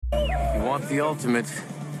You want the ultimate,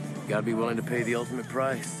 you gotta be willing to pay the ultimate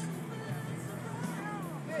price.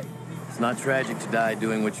 It's not tragic to die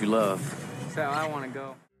doing what you love. That's how I want to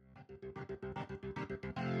go.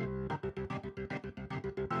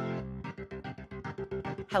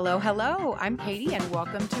 Hello, hello. I'm Katie, and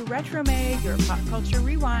welcome to Retromade, your pop culture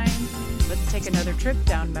rewind. Let's take another trip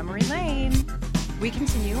down memory lane. We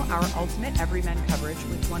continue our ultimate everyman coverage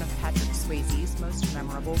with one of Patrick Swayze's most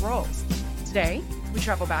memorable roles. Today, we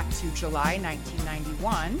travel back to July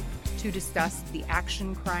 1991 to discuss the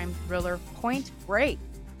action crime thriller Point Break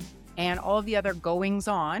and all of the other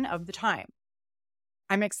goings-on of the time.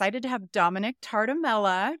 I'm excited to have Dominic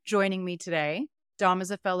Tardamella joining me today. Dom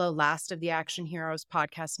is a fellow Last of the Action Heroes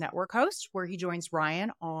podcast network host, where he joins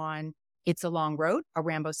Ryan on It's a Long Road, a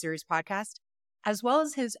Rambo series podcast, as well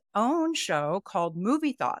as his own show called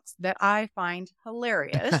Movie Thoughts that I find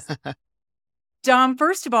hilarious. Dom,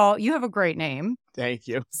 first of all, you have a great name. Thank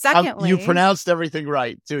you. Secondly, you pronounced everything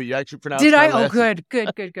right, too. You actually pronounced Did my I? Oh, last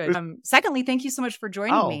good. Secondly, thank you so much for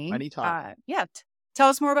joining me. Anytime. Tell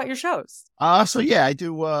us more about your shows. I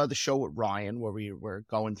do the show with Ryan where we're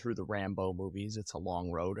going through the Rambo movies. It's a long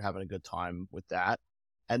road, having a good time with that.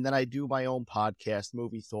 And then I do my own podcast,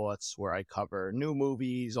 Movie Thoughts, where I cover new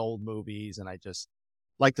movies, old movies, and I just,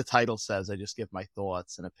 like the title says, I just give my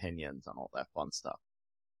thoughts and opinions on all that fun stuff.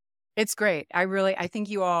 It's great. I think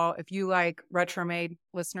you all, if you like Retromade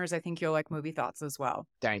listeners, I think you'll like Movie Thoughts as well.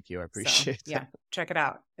 Thank you. I appreciate it. Yeah, check it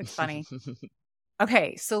out. It's funny.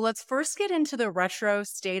 Okay, so let's first get into the retro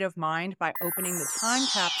state of mind by opening the time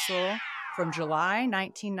capsule from July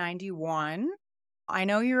 1991. I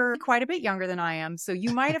know you're quite a bit younger than I am, so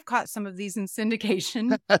you might have caught some of these in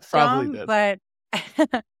syndication. Probably did. But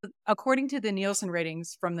according to the Nielsen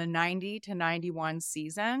ratings from the 90 to 91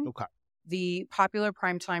 season, Okay. the popular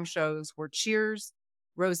primetime shows were Cheers,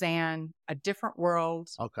 Roseanne, A Different World,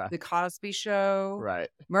 Okay. The Cosby Show, Right.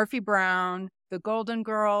 Murphy Brown, The Golden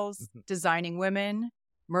Girls, Designing Women,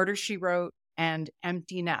 Murder, She Wrote, and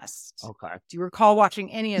Empty Nest. Okay. Do you recall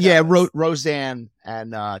watching any of those? Yeah, Roseanne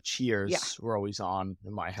and Cheers were always on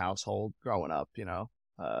in my household growing up, you know.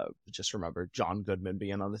 Just remember John Goodman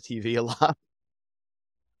being on the TV a lot.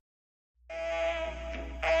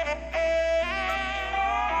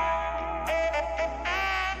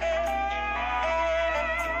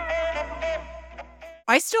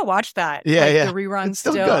 I still watch that. Yeah. The reruns It's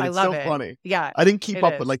still still. good. I It's love still it. funny. Yeah. I didn't keep it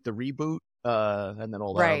up is. with like the reboot, and then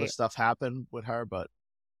all that other Right. stuff happened with her, but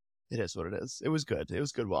it is what it is. It was good. It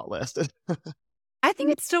was good while it lasted. I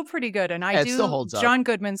think it's still pretty good. And It still holds up. John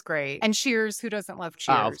Goodman's great. And Cheers, who doesn't love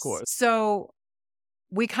Cheers? Of course. So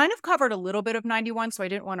we kind of covered a little bit of 91, so I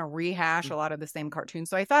didn't want to rehash a lot of the same cartoons.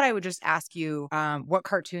 So I thought I would just ask you what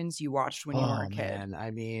cartoons you watched when you were a kid. Man.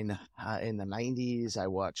 I mean, in the 90s, I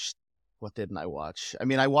watched, what didn't I watch? I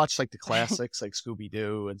mean, I watched like the classics like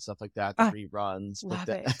Scooby-Doo and stuff like that, the reruns. Love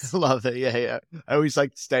but it. Love it. Yeah. I always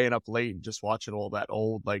liked staying up late and just watching all that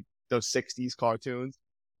old, like those 60s cartoons.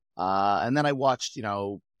 And then I watched,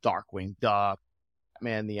 Darkwing Duck,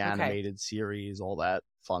 man, the animated series, all that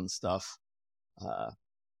fun stuff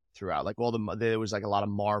throughout. Like there was like a lot of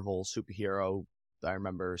Marvel superhero. I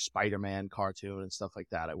remember Spider-Man cartoon and stuff like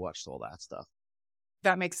that. I watched all that stuff.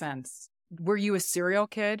 That makes sense. Were you a cereal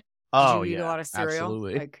kid? Oh, Did you eat a lot of cereal?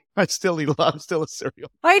 Absolutely. I'm still a cereal.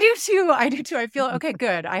 I do too. I feel okay.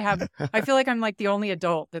 Good. I feel like I'm like the only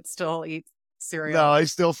adult that still eats cereal. No, I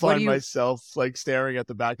still find myself like staring at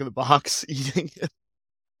the back of the box eating it.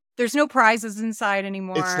 There's no prizes inside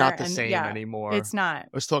anymore. It's not the same anymore. It's not. I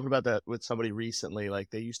was talking about that with somebody recently. Like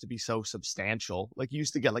they used to be so substantial. Like you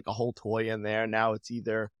used to get like a whole toy in there. Now it's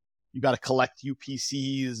either you got to collect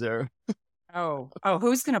UPCs or. Oh,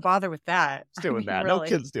 who's going to bother with that? Doing that. Really? No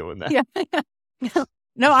kid's doing that. Yeah.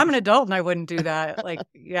 No, I'm an adult and I wouldn't do that. Like,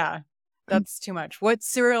 yeah, that's too much. What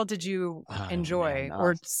cereal did you enjoy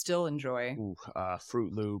or still enjoy?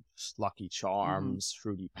 Fruit Loops, Lucky Charms,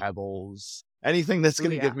 Fruity Pebbles, anything that's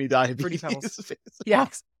going to give me diabetes. Fruity Pebbles.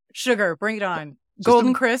 Yes. Sugar, bring it on.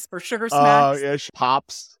 Golden Crisp or Sugar Smacks? Oh, yeah.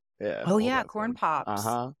 Pops. Yeah. Oh, yeah. Corn Pops.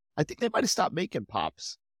 Uh-huh. I think they might have stopped making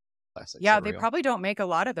Pops. Yeah, cereal. They probably don't make a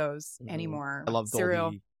lot of those anymore. I loved cereal.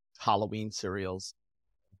 all the Halloween cereals.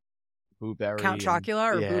 Boo Berry. Count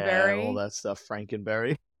Chocula or Boo Berry? All that stuff.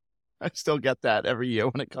 Frankenberry. I still get that every year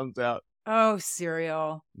when it comes out. Oh,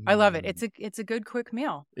 cereal. I love it. It's a good quick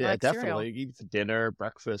meal. Yeah, like definitely. Cereal. You eat for dinner,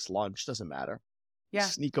 breakfast, lunch, doesn't matter. Yeah.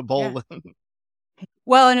 Sneak a bowl in.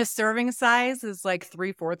 Well, and a serving size is like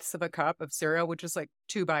 3/4 of a cup of cereal, which is like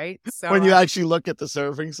 2 bites. So When you actually look at the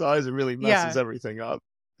serving size, it really messes everything up.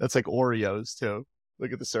 That's like Oreos too.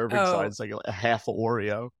 Look at the serving size, like a half of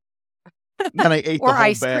Oreo. And then I ate the or whole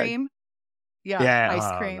ice bag. cream. Yeah, ice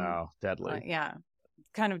Oh cream. no, deadly. Yeah,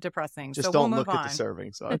 kind of depressing. Just So we'll don't move look at on. the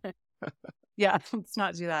serving size. Yeah, let's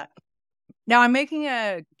not do that. Now I'm making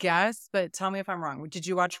a guess, but tell me if I'm wrong. Did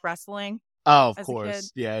you watch wrestling Oh, of as a kid?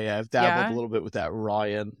 course. Yeah. I've dabbled a Yeah. little bit with that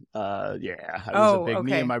Ryan. Yeah, I was a Oh, big.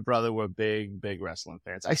 Me and okay. my brother were big wrestling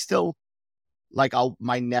fans. I still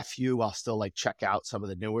my nephew. I'll still like check out some of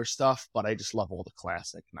the newer stuff, but I just love all the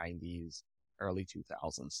classic '90s, early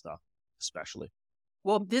 2000s stuff, especially.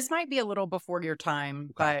 Well, this might be a little before your time,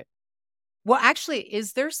 Okay. but well, actually,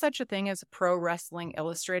 is there such a thing as Pro Wrestling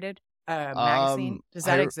Illustrated magazine? Does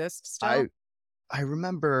that exist still? I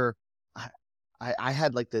remember I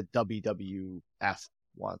had like the WWF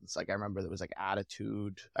ones. Like I remember there was like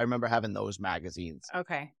Attitude. I remember having those magazines.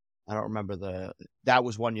 Okay. I don't remember that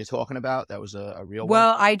was one you're talking about. That was a real one.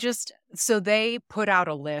 Well, so they put out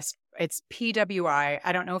a list. It's PWI.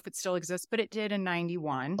 I don't know if it still exists, but it did in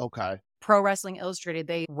 91. Okay. Pro Wrestling Illustrated,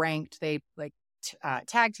 they like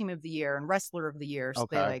tag team of the year and wrestler of the year. So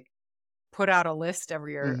they Okay. like put out a list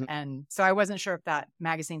every year. Mhm. And so I wasn't sure if that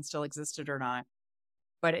magazine still existed or not.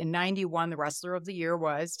 But in 91, the wrestler of the year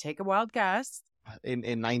was, take a wild guess.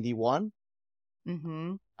 In 91?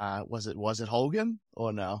 Mm-hmm. Was it Hogan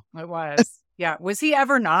or no? It was. Yeah. Was he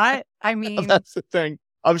ever not? I mean, That's the thing.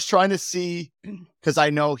 I was trying to see because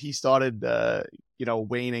I know he started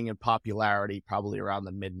waning in popularity probably around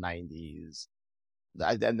the mid 90s.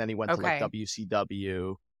 And then he went to like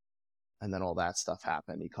WCW, and then all that stuff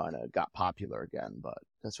happened. He kind of got popular again, but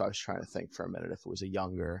that's why I was trying to think for a minute if it was a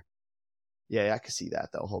younger. Yeah, I could see that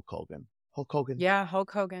though. Hulk Hogan. Yeah,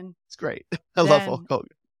 Hulk Hogan. It's great. I love Hulk Hogan.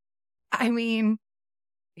 I mean,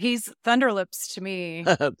 he's Thunderlips to me,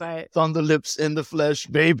 but Thunderlips in the flesh,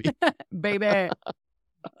 baby. baby.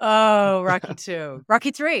 Oh, Rocky 2.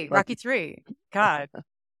 Rocky 3. Rocky 3. God.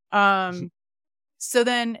 So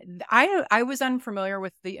then I was unfamiliar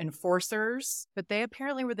with the Enforcers, but they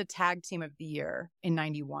apparently were the tag team of the year in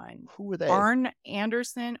 91. Who were they? Arn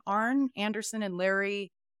Anderson and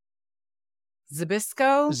Larry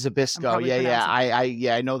Zbyszko. Yeah.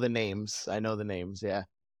 I know the names. Yeah.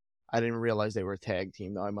 I didn't realize they were a tag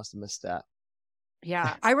team though. I must have missed that.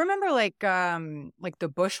 Yeah. I remember like the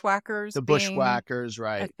Bushwhackers. The Bushwhackers,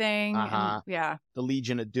 right. A thing. Uh-huh. Yeah. The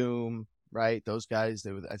Legion of Doom, right? Those guys,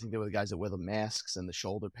 I think they were the guys that wear the masks and the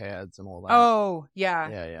shoulder pads and all that. Oh,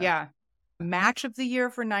 yeah. Yeah. Match of the year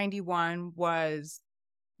for 91 was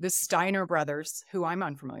the Steiner brothers, who I'm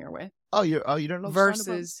unfamiliar with. Oh, you don't know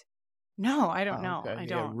versus No, I don't know. Okay. I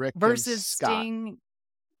don't. Yeah, Rick versus and Scott. Sting.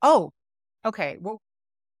 Oh, okay. Well,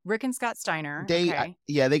 Rick and Scott Steiner.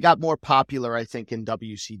 They got more popular, I think, in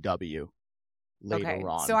WCW later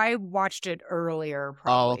on. So I watched it earlier,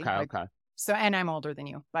 probably. Oh, okay. So, and I'm older than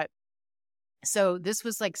you, but so this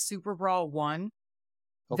was like Super Brawl 1.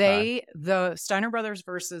 Okay. The Steiner brothers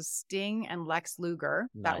versus Sting and Lex Luger.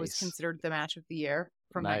 Nice. That was considered the match of the year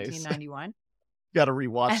from 1991. Got to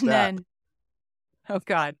rewatch and that. Then, oh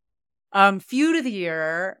God. Feud of the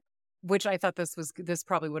year, which I thought this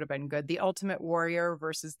probably would have been good. The Ultimate Warrior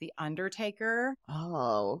versus The Undertaker.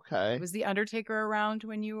 Oh, okay. Was The Undertaker around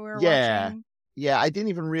when you were watching? Yeah, I didn't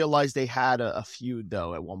even realize they had a feud,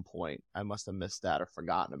 though, at one point. I must have missed that or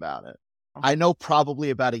forgotten about it. I know probably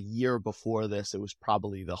about a year before this, it was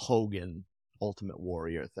probably the Hogan Ultimate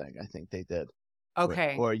Warrior thing. I think they did.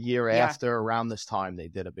 Okay. Or a year after, around this time, they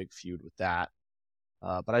did a big feud with that.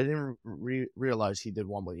 But I didn't realize he did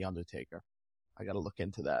one with The Undertaker. I got to look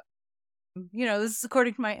into that. This is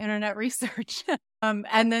according to my internet research.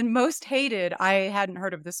 And then most hated, I hadn't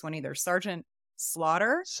heard of this one either. Sergeant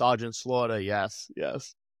Slaughter, yes.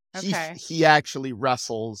 Okay. He actually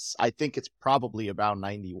wrestles, I think it's probably about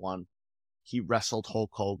 91. He wrestled Hulk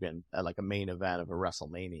Hogan at like a main event of a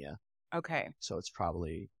WrestleMania. Okay. So it's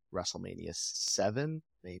probably WrestleMania 7,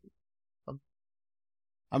 maybe.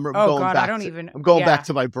 I'm going back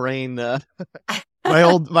to my brain, my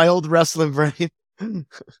old wrestling brain.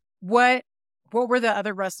 What were the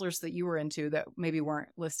other wrestlers that you were into that maybe weren't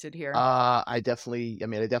listed here? I definitely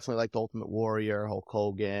liked Ultimate Warrior, Hulk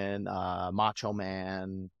Hogan, Macho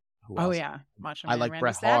Man. Who else? Yeah, Macho Man. I like Randy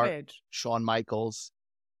Bret Savage. Hart, Shawn Michaels.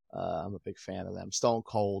 I'm a big fan of them. Stone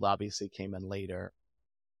Cold obviously came in later,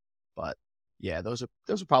 but yeah, those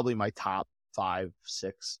are probably my top 5,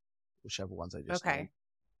 6, whichever ones I just named.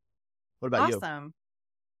 What about you? Awesome.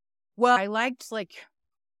 Well, I liked like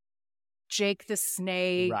Jake the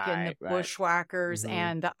Snake and the Bushwhackers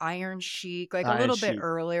and the Iron Sheik, like a little bit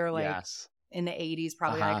earlier, like in the 80s,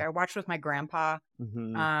 probably. Like I watched with my grandpa.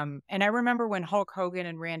 Mm-hmm. And I remember when Hulk Hogan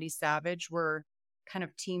and Randy Savage were kind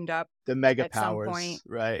of teamed up. The Mega at Powers, some point.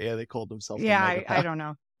 right? Yeah, they called themselves. Yeah, I don't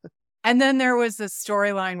know. And then there was a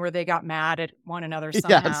storyline where they got mad at one another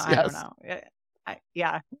somehow. Yes, I don't yes. know.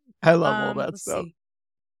 Yeah. I love all that Let's stuff. see.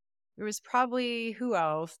 There was probably who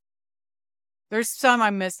else? There's some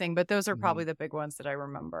I'm missing, but those are probably the big ones that I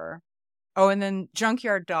remember. Oh, and then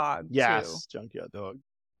Junkyard Dog too. Yes, Junkyard Dog.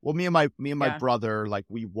 Well, me and my Yeah. brother, like,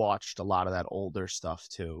 we watched a lot of that older stuff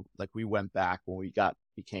too. Like, we went back when we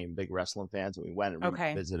became big wrestling fans, and we went and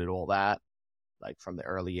revisited all that, like from the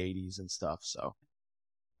early '80s and stuff. So,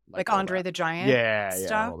 Like all Andre that. the Giant Yeah,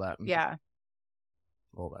 stuff? all that. Yeah.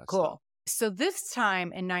 All that Cool. stuff. So this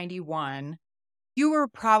time in 91, you were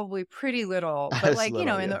probably pretty little, I but was like,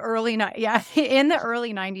 little, in yeah. the early in the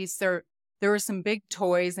early 90s, there were some big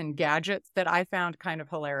toys and gadgets that I found kind of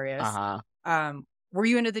hilarious. Were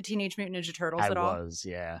you into the Teenage Mutant Ninja Turtles at all? I was,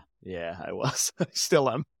 yeah. Yeah, I was. I still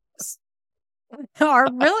am.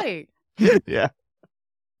 Really? Yeah.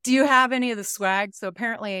 Do you have any of the swag? So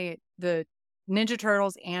apparently the Ninja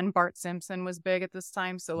Turtles and Bart Simpson was big at this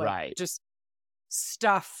time. So like just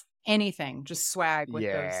stuff, anything, just swag with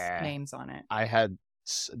those names on it. I had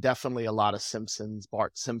definitely a lot of Simpsons,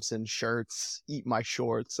 Bart Simpson shirts, Eat My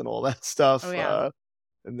Shorts, and all that stuff. Oh, yeah.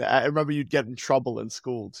 And I remember you'd get in trouble in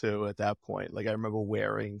school too at that point. Like, I remember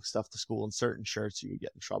wearing stuff to school and certain shirts you would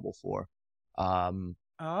get in trouble for.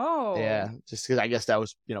 Yeah, just because I guess that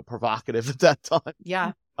was, provocative at that time.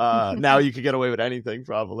 Yeah. Now you could get away with anything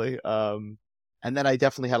probably. And then I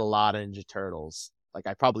definitely had a lot of Ninja Turtles. Like,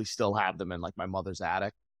 I probably still have them in like my mother's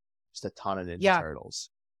attic. Just a ton of Ninja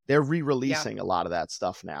Turtles. They're re-releasing a lot of that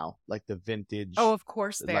stuff now, like the vintage. Oh, of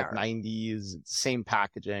course they like are. 90s, same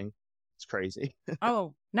packaging. It's crazy.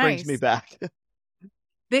 Oh, nice. Brings me back.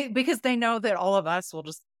 Because they know that all of us will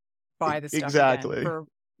just buy the stuff again for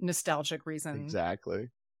nostalgic reasons. Exactly.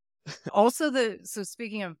 Also, so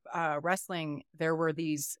speaking of wrestling, there were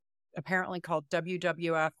these apparently called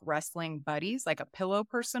WWF wrestling buddies, like a pillow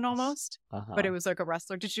person almost, but it was like a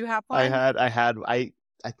wrestler. Did you have one?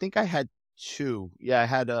 I think I had two. Yeah,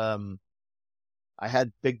 I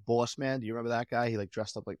had Big Boss Man. Do you remember that guy? He like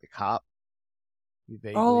dressed up like the cop.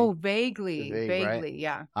 Vaguely, right?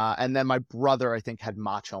 Yeah. And then my brother, I think, had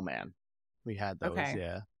Macho Man. We had those. Okay.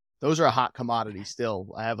 Yeah. Those are a hot commodity still.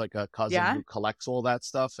 I have like a cousin who collects all that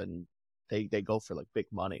stuff, and they go for like big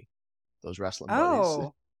money. Those wrestling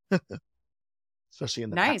buddies. Especially in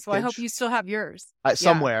the nice. package. Well, I hope you still have yours.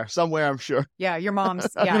 Somewhere, I'm sure. Yeah, your mom's.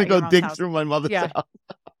 I'm gonna go dig through my mother's house.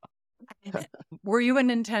 Were you a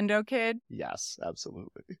Nintendo kid? Yes,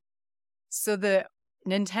 absolutely. So the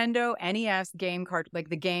Nintendo NES game card, like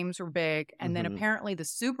the games were big, and then apparently the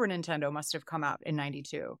Super Nintendo must have come out in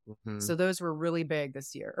 92. So those were really big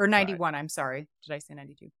this year. Or 91, I'm sorry. Did I say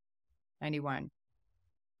 92? 91.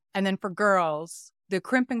 And then for girls, the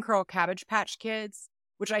Crimp and Curl Cabbage Patch Kids,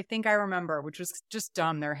 which I think I remember, which was just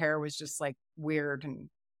dumb. Their hair was just like weird and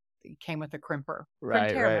it came with a crimper.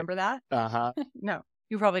 Crimped hair, remember that? No,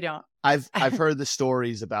 you probably don't. I've heard the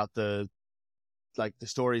stories about the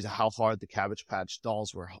stories of how hard the Cabbage Patch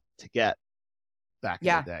dolls were to get back in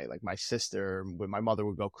the day. Like my sister, when my mother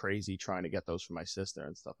would go crazy trying to get those for my sister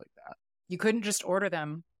and stuff like that. You couldn't just order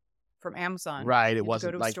them from Amazon. Right. It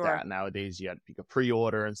wasn't like that. Nowadays you could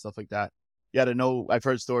pre-order and stuff like that. You had to know. I've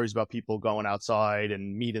heard stories about people going outside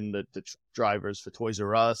and meeting the drivers for Toys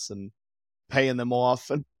R Us and paying them off.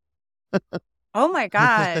 And oh my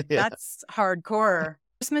God, that's hardcore.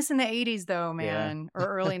 Christmas in the 80s though, man, or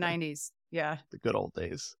early 90s. Yeah. The good old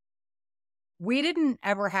days. We didn't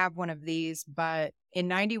ever have one of these, but in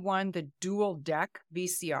 91, the dual deck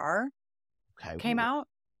VCR came out.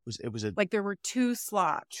 It was like there were two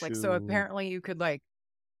slots. Like, so apparently you could like,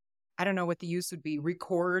 I don't know what the use would be,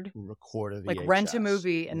 record a VHS. Like rent a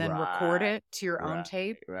movie and then record it to your own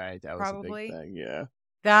tape. Right. That was probably a big thing. Yeah.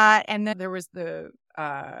 That, and then there was it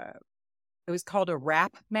was called a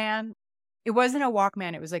Rap Man. It wasn't a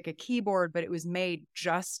Walkman. It was like a keyboard, but it was made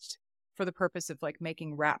just for the purpose of like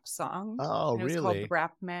making rap songs. Oh, and it was called the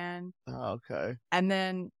Rap Man. Oh, okay. And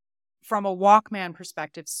then from a Walkman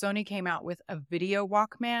perspective, Sony came out with a video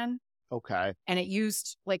Walkman. Okay. And it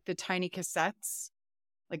used like the tiny cassettes,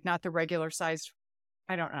 like not the regular sized.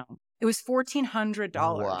 I don't know. It was $1,400.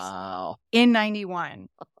 Wow. In 91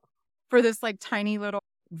 for this like tiny little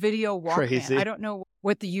video Walkman. Crazy. I don't know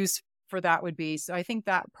what the use for that would be. So I think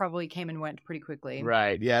that probably came and went pretty quickly.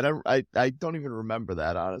 Right. Yeah. I don't even remember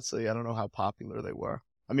that, honestly. I don't know how popular they were.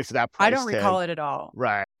 I mean, for that price I don't recall it at all.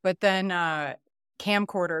 Right. But then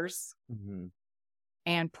camcorders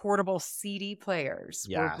and portable CD players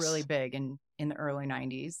were really big in the early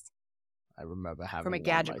 90s. I remember having from a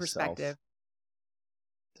gadget perspective.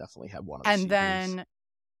 Definitely had one of and CDs. Then,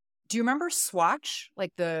 do you remember Swatch?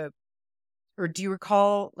 Or do you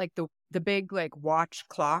recall like the the big like watch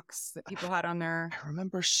clocks that people had on their. I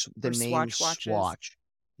remember the or name Swatch watches. Swatch.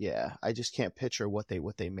 Yeah, I just can't picture what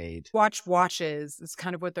they made. Swatch watches is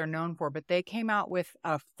kind of what they're known for, but they came out with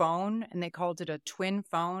a phone and they called it a twin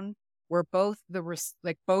phone, where both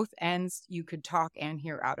both ends you could talk and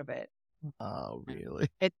hear out of it. Oh, really?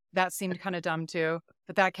 That seemed kind of dumb too,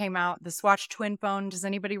 but that came out. The Swatch twin phone. Does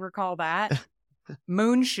anybody recall that?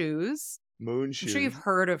 Moon shoes. Moon shoes. I'm sure you've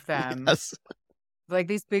heard of them. Yes. Like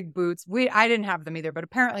these big boots. I didn't have them either, but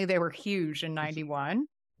apparently they were huge in 91.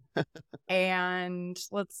 And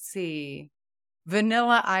let's see.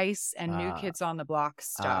 Vanilla Ice and New Kids on the Block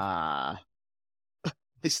stuff.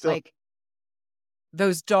 They still like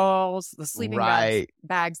those dolls, the sleeping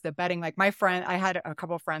bags, the bedding. Like my friend, I had a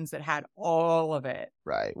couple of friends that had all of it.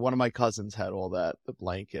 Right. One of my cousins had all that, the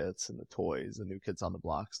blankets and the toys, the New Kids on the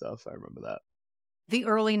Block stuff. I remember that. The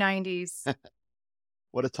early 90s.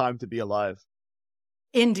 What a time to be alive.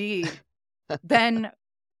 Indeed. Then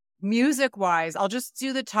music-wise, I'll just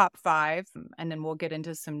do the top 5, and then we'll get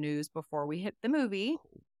into some news before we hit the movie.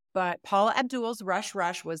 But Paula Abdul's Rush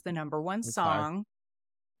Rush was the number 1 song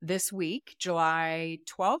this week. July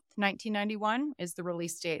 12th, 1991 is the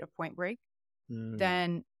release date of Point Break.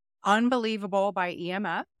 Then Unbelievable by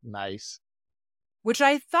EMF. Nice. Which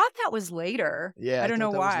I thought that was later. Yeah, I don't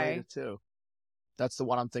know that why. Was later too. That's the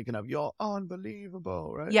one I'm thinking of. You're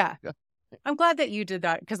unbelievable, right? Yeah. I'm glad that you did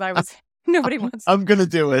that because I was... Nobody wants to. I'm going to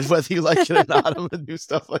do it, whether you like it or not. I'm going to do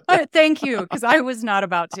stuff like that. Thank you, because I was not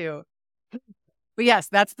about to. But yes,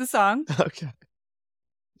 that's the song. Okay.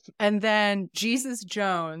 And then Jesus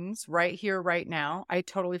Jones, Right Here, Right Now. I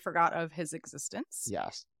totally forgot of his existence.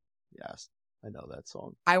 Yes. I know that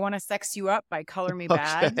song. I Want to Sex You Up by Color Me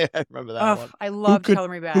Bad. Okay, I remember that one. I loved Color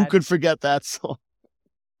Me Bad. Who could forget that song?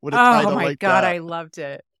 What a title my like God, that. I loved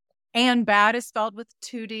it. And bad is spelled with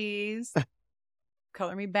 2 Ds.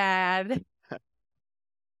 Color Me Bad.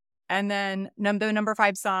 And then the number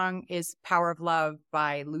 5 song is Power of Love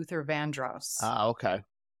by Luther Vandross. Okay.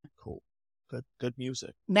 Cool. Good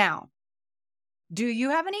music. Now, do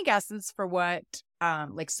you have any guesses for what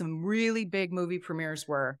like some really big movie premieres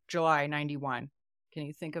were July 91? Can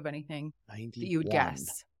you think of anything 91. that you would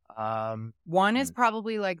guess? One is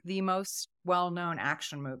probably like the most well-known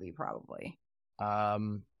action movie, probably.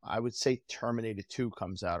 I would say Terminator 2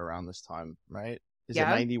 comes out around this time, right? Is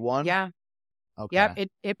Yeah. it 91? Yeah. Okay. Yep.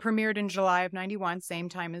 It premiered in July of 91, same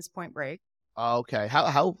time as Point Break. Okay.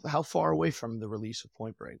 How far away from the release of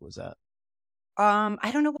Point Break was that? I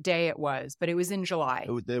don't know what day it was, but it was in July.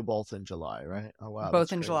 They're both in July, right? Oh wow.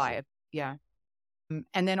 Both in July. Yeah.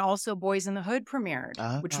 And then also Boys in the Hood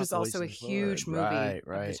premiered, which was also a huge movie at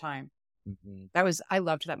the time. Mm-hmm. I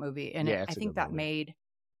loved that movie, and Yeah, I think that made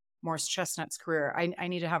Morris Chestnut's career. I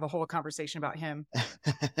need to have a whole conversation about him.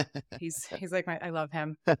 He's like I love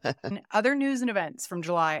him. And other news and events from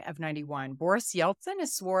July of 91. Boris Yeltsin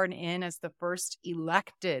is sworn in as the first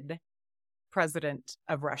elected president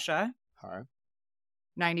of Russia.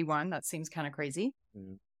 91. That seems kind of crazy.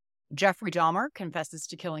 Jeffrey Dahmer confesses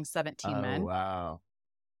to killing 17 men. Wow.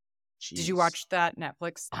 Jeez. Did you watch that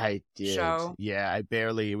Netflix show? Yeah,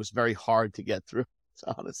 it was very hard to get through,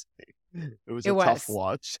 honestly. It was a tough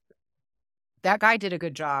watch. That guy did a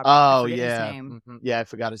good job. Oh, yeah. His name. Mm-hmm. Yeah, I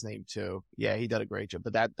forgot his name too. Yeah, he did a great job.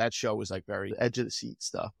 But that show was like very edge of the seat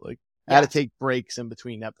stuff. Like I had to take breaks in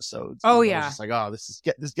between episodes. Oh, yeah. I was just like, this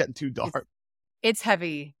is getting too dark. It's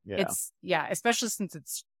heavy. Yeah. Especially since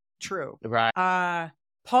it's true. Right.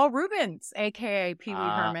 Paul Rubens, aka Pee Wee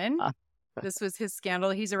Herman. This was his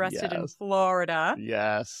scandal. He's arrested in Florida.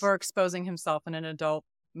 Yes. For exposing himself in an adult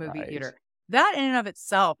movie theater. That in and of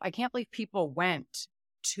itself, I can't believe people went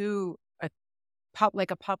to a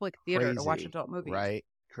public theater to watch adult movies. Right.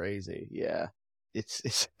 Crazy. Yeah.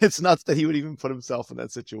 It's nuts that he would even put himself in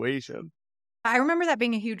that situation. I remember that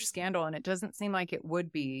being a huge scandal, and it doesn't seem like it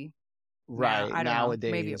would be. Right. I don't Nowadays,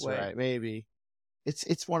 know. Maybe it would. Right. Maybe.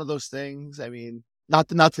 It's one of those things. I mean, not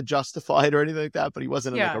to justify it or anything like that, but he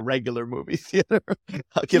wasn't in like a regular movie theater.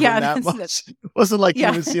 I'll give him that much. It wasn't like he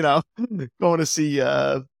was, going to see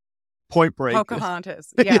Point Break.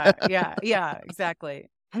 Pocahontas. Yeah, exactly.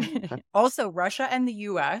 Also, Russia and the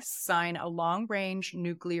U.S. sign a long-range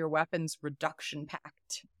nuclear weapons reduction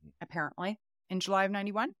pact, apparently, in July of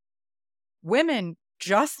 91. Women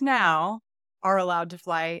just now are allowed to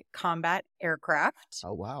fly combat aircraft.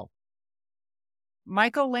 Oh, wow.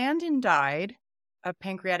 Michael Landon died of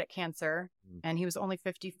pancreatic cancer, and he was only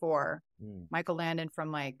 54. Michael Landon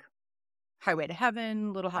from like Highway to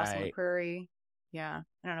Heaven, Little House on the Prairie. Yeah,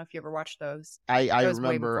 I don't know if you ever watched those. I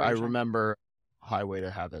remember Highway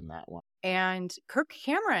to Heaven, that one. And Kirk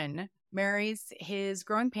Cameron marries his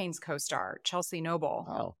Growing Pains co-star, Chelsea Noble.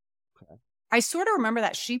 Oh, Okay. I sort of remember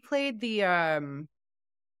that. She played the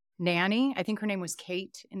nanny. I think her name was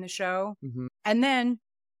Kate in the show. Mm-hmm. And then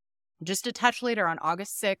just a touch later on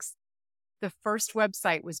August 6th, the first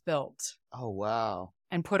website was built. Oh, wow.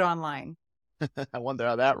 And put online. I wonder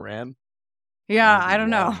how that ran. Yeah, I don't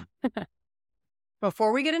know.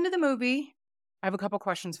 Before we get into the movie, I have a couple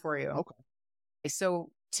questions for you. Okay. So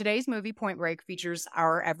today's movie, Point Break, features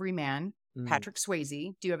our everyman, Patrick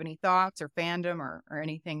Swayze. Do you have any thoughts or fandom or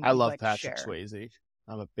anything? I love like Patrick Swayze.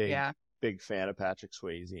 I'm a big fan of Patrick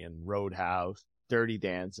Swayze and Roadhouse, Dirty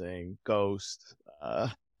Dancing, Ghost.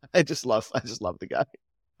 I just love the guy.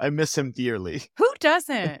 I miss him dearly. Who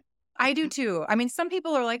doesn't? I do too. I mean, some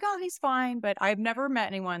people are like, oh, he's fine, but I've never met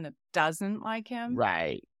anyone that doesn't like him.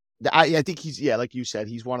 Right. I think he's, like you said,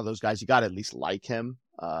 he's one of those guys. You got to at least like him.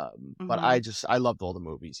 But I loved all the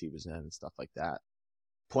movies he was in and stuff like that.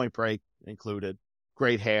 Point Break included.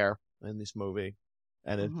 Great hair in this movie.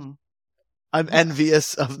 And I'm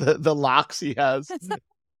envious of the locks he has.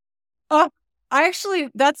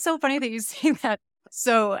 That's so funny that you say that.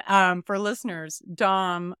 So, for listeners,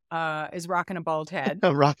 Dom is rocking a bald head.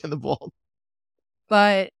 I'm rocking the bald.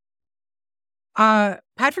 But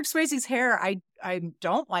Patrick Swayze's hair, I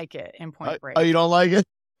don't like it in Point Break. Oh, you don't like it?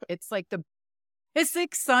 It's like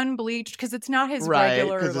sun bleached because it's not his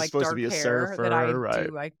regular like dark hair surfer, that I right.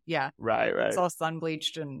 do. Right. It's all sun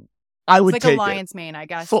bleached and I would it's take like a lion's mane, I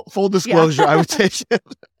guess. Full disclosure, I would take it.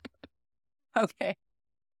 Okay.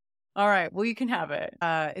 All right. Well, you can have it.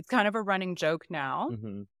 It's kind of a running joke now.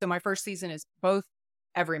 Mm-hmm. So my first season is both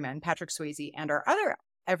everyman, Patrick Swayze, and our other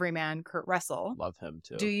everyman, Kurt Russell. Love him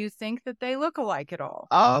too. Do you think that they look alike at all?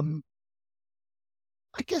 I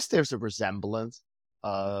guess there's a resemblance.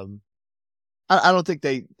 I don't think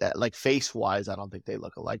they like face wise. I don't think they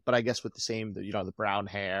look alike. But I guess with the same, the brown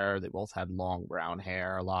hair, they both had long brown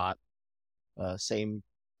hair a lot. Same.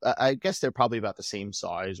 I guess they're probably about the same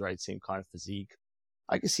size, right? Same kind of physique.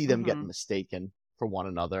 I can see them getting mistaken for one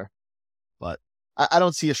another, but I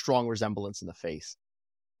don't see a strong resemblance in the face.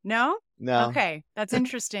 No? No. Okay, that's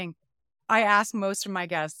interesting. I asked most of my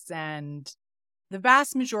guests, and the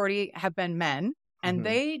vast majority have been men, and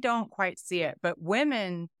they don't quite see it, but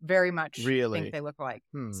women very much think they look alike.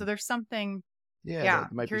 So there's something. Yeah.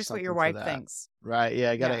 I'm curious what your wife thinks. Right.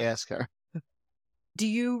 Yeah, I got to ask her. Do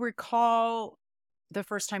you recall the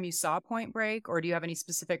first time you saw Point Break, or do you have any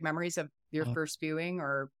specific memories of your first viewing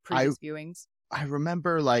or previous viewings? I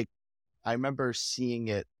remember seeing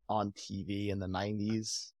it on TV in the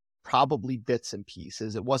 90s, probably bits and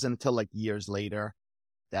pieces. It wasn't until like years later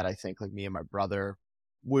that I think like me and my brother,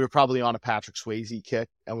 we were probably on a Patrick Swayze kick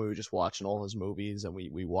and we were just watching all his movies and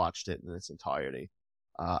we watched it in its entirety.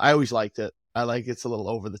 I always liked it. I like it's a little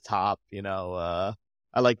over the top, I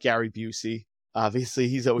like Gary Busey. Obviously,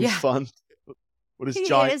 he's always fun. With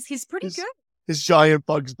his he's pretty good. His giant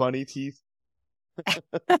Bugs Bunny teeth.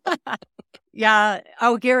 Yeah.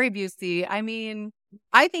 Oh, Gary Busey. I mean,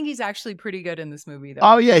 I think he's actually pretty good in this movie, though.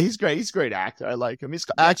 Oh, yeah, he's great. He's a great actor. I like him.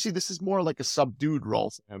 Actually, this is more like a subdued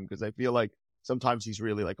role for him because I feel like sometimes he's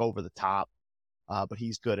really like over the top, but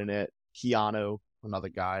he's good in it. Keanu, another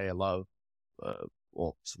guy I love.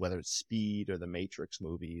 Whether it's Speed or the Matrix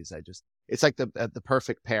movies, it's like the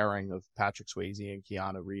perfect pairing of Patrick Swayze and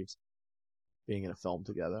Keanu Reeves being in a film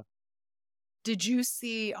together. Did you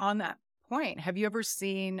see, on that point, have you ever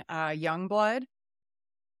seen Youngblood?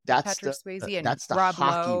 That's Patrick Swayze and that's the Rob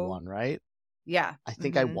hockey Lowe. one, right? Yeah. I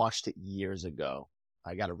think I watched it years ago.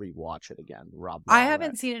 I got to rewatch it again. Rob Lowe, I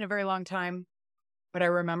haven't seen it in a very long time, but I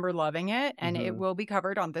remember loving it, and it will be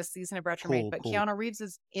covered on this season of Retromade. But Keanu Reeves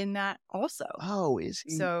is in that also. Oh, is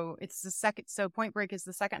he? So it's the second. So Point Break is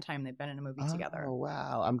the second time they've been in a movie together. Oh,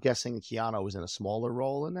 wow! I'm guessing Keanu was in a smaller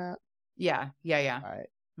role in that. Yeah. All right.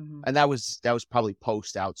 And that was probably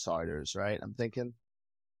post Outsiders, right? I'm thinking.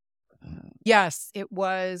 Yes, it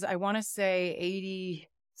was. I want to say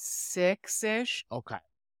 86-ish. Okay.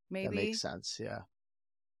 Maybe. That makes sense. Yeah.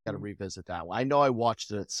 Got to revisit that one. I know I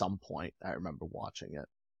watched it at some point. I remember watching it.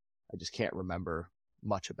 I just can't remember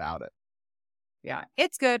much about it. Yeah,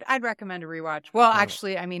 it's good. I'd recommend a rewatch. Well,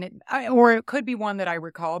 actually, I mean, it could be one that I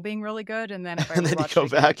recall being really good, and then if I and then you go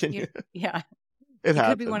back and yeah, it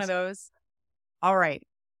could be one of those. All right,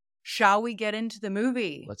 shall we get into the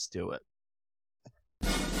movie? Let's do it.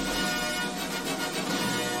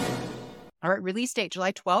 All right, release date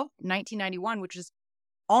July 12th, 1991, which is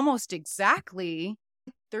almost exactly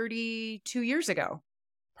 32 years ago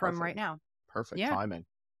from right now. Perfect timing.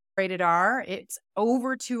 Rated R. It's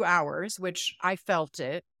over 2 hours, which I felt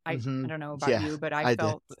it. I don't know about you, but I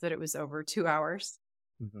felt that it was over 2 hours.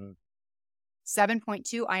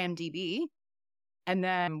 7.2 IMDb. And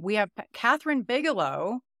then we have Catherine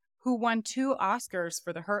Bigelow, who won 2 Oscars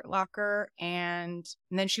for The Hurt Locker, and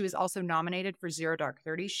then she was also nominated for Zero Dark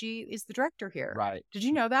 30. She is the director here. Right. Did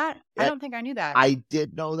you know that? I don't think I knew that. I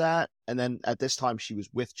did know that. And then at this time, she was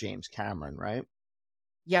with James Cameron, right?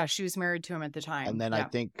 Yeah, she was married to him at the time. And then I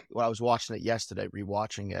think I was watching it yesterday,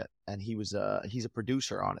 rewatching it, and he's a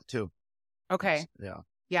producer on it too. Okay. Yeah.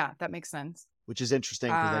 Yeah, that makes sense. Which is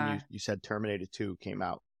interesting because then you said Terminator 2 came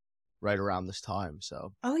out right around this time.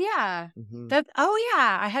 So. Oh yeah. Mm-hmm.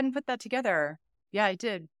 I hadn't put that together. Yeah, I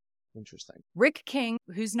did. Interesting. Rick King,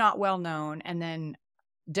 who's not well known, and then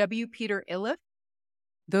W. Peter Iliff.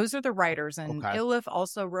 Those are the writers, and Iliff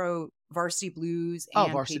also wrote Varsity Blues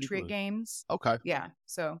and Patriot Games. Okay. Yeah,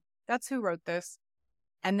 so that's who wrote this.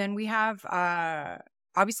 And then we have,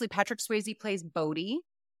 obviously, Patrick Swayze plays Bodhi.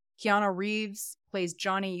 Keanu Reeves plays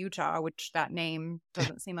Johnny Utah, which that name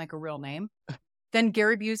doesn't seem like a real name. Then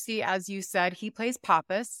Gary Busey, as you said, he plays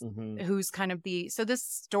Pappas, who's kind of so this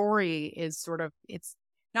story is sort of, it's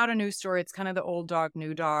not a new story. It's kind of the old dog,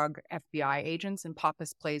 new dog FBI agents, and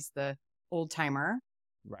Pappas plays the old timer.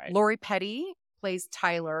 Right. Lori Petty plays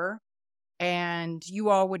Tyler, and you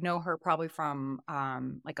all would know her probably from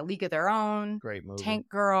like A League of Their Own, great movie, Tank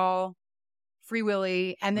Girl, Free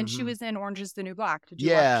Willy, and then she was in Orange Is the New Black. Did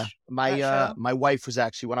you watch that show? My wife was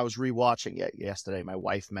actually, when I was rewatching it yesterday, my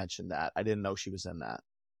wife mentioned that. I didn't know she was in that.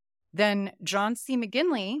 Then John C.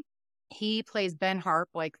 McGinley, he plays Ben Harp,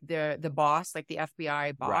 like the boss, like the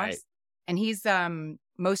FBI boss, right. And he's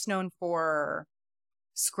most known for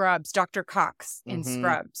Scrubs, Dr. Cox in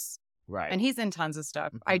Scrubs. Right. And he's in tons of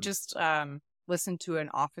stuff. I just listened to an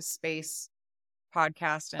Office Space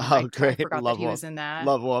podcast, and I forgot that he was in that.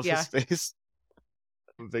 Love Office Space.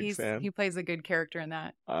 I'm a big fan. He plays a good character in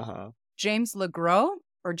that. Uh-huh. James LeGros,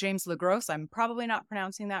 or James LeGros, I'm probably not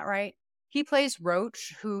pronouncing that right. He plays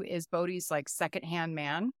Roach, who is Bodhi's like second-hand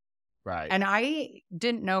man. Right. And I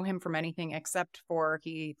didn't know him from anything except for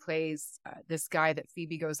he plays this guy that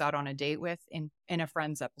Phoebe goes out on a date with in a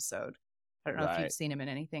Friends episode. I don't know if you've seen him in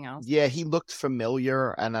anything else. Yeah, he looked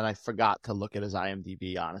familiar, and then I forgot to look at his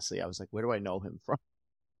IMDb, honestly. I was like, where do I know him from?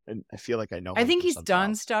 And I feel like I know him. I think he's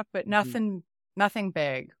done else. stuff, but nothing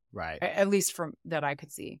big. Right. At least from that I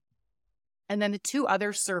could see. And then the 2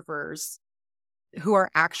 other surfers who are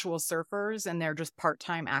actual surfers, and they're just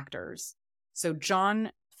part-time actors. So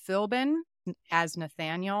John Philbin as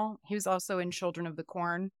Nathaniel. He was also in Children of the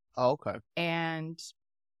Corn. Oh, okay. And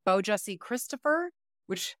Bo Jesse Christopher,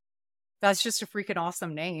 which that's just a freaking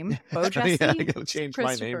awesome name. Bo Jesse. Yeah, I gotta change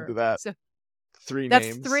my name to that. So 3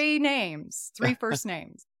 that's names. 3 names. 3 first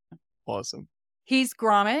names. Awesome. He's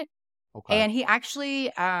Gromit. Okay. And he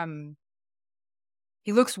actually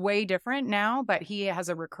he looks way different now, but he has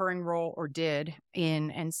a recurring role, or did, in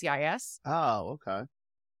NCIS. Oh, okay.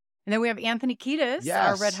 And then we have Anthony Kiedis,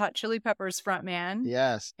 our Red Hot Chili Peppers frontman.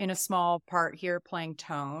 Yes. In a small part here playing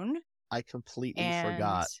Tone. I completely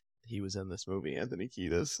forgot he was in this movie, Anthony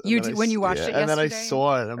Kiedis. When you watched it yesterday? And then I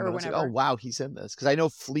saw it, and I was like, oh, wow, he's in this. Because I know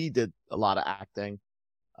Flea did a lot of acting.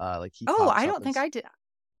 Like he I don't think I did.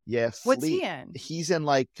 Yeah, Flea, what's he in? He's in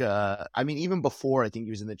like, I mean, even before I think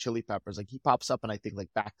he was in the Chili Peppers. Like he pops up in I think like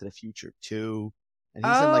Back to the Future 2, and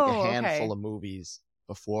he's in like a handful of movies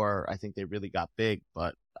before I think they really got big.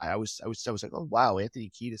 But I was like, oh wow, Anthony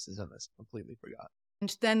Kiedis is in this. Completely forgot.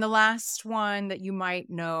 And then the last one that you might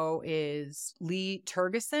know is Lee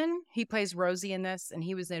Tergesen. He plays Rosie in this, and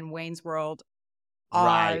he was in Wayne's World,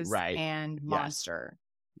 Oz, and Monster.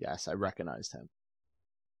 Yes, I recognized him.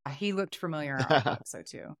 He looked familiar. I thought so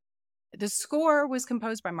too. The score was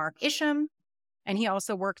composed by Mark Isham, and he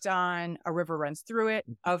also worked on A River Runs Through It,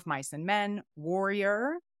 Of Mice and Men,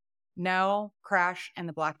 Warrior, Nell, Crash, and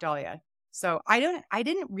The Black Dahlia. So I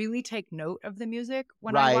didn't really take note of the music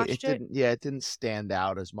when I watched it. It didn't stand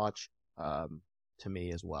out as much to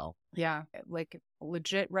me as well. Yeah, like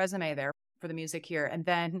legit resume there for the music here. And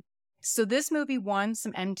then, so this movie won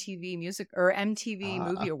some MTV music or MTV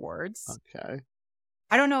movie awards. Okay.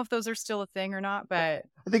 I don't know if those are still a thing or not, but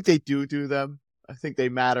I think they do them. I think they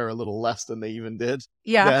matter a little less than they even did.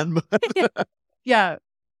 Yeah. Then. Yeah.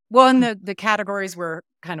 Well, and the categories were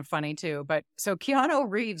kind of funny too. But so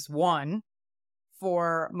Keanu Reeves won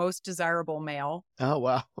for Most Desirable Male. Oh,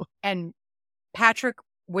 wow. And Patrick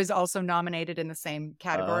was also nominated in the same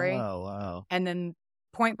category. Oh, wow. And then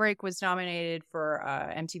Point Break was nominated for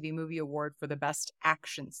MTV Movie Award for the Best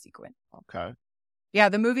Action Sequence. Okay. Yeah,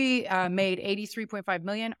 the movie made $83.5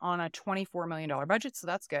 million on a $24 million budget, so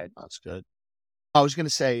that's good. That's good. I was going to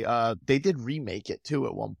say, they did remake it too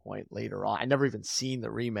at one point later on. I never even seen the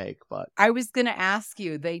remake, but... I was going to ask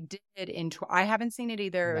you, they did I haven't seen it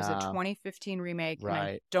either. It was a 2015 remake, and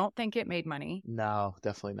I don't think it made money. No,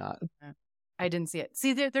 definitely not. I didn't see it.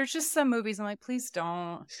 See, there's just some movies I'm like, please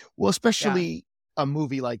don't. Well, especially a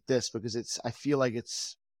movie like this, because I feel like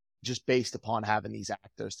it's just based upon having these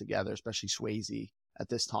actors together, especially Swayze at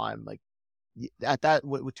this time. Like at that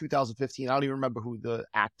with 2015, I don't even remember who the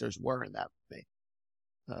actors were in that movie.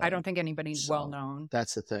 I don't think anybody's well known.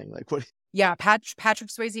 That's the thing. Like what? Yeah, Patrick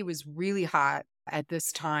Swayze was really hot at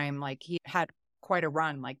this time. Like he had quite a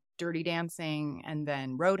run, like Dirty Dancing, and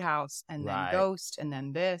then Roadhouse, and then Ghost, and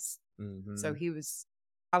then this. Mm-hmm. So he was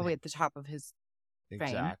probably at the top of his fame.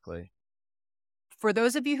 Exactly. For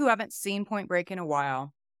those of you who haven't seen Point Break in a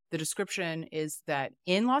while, the description is that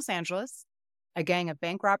in Los Angeles, a gang of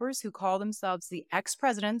bank robbers who call themselves the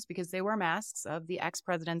ex-presidents, because they wear masks, of the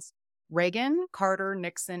ex-presidents Reagan, Carter,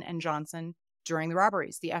 Nixon, and Johnson during the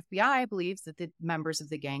robberies. The FBI believes that the members of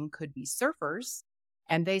the gang could be surfers,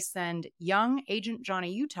 and they send young Agent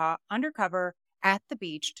Johnny Utah undercover at the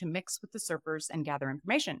beach to mix with the surfers and gather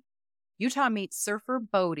information. Utah meets surfer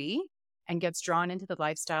Bodie and gets drawn into the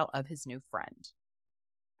lifestyle of his new friend.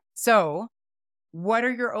 So, what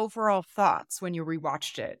are your overall thoughts when you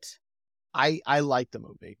rewatched it? I like the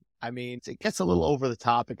movie. I mean, it gets a little over the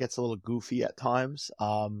top. It gets a little goofy at times.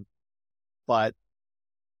 But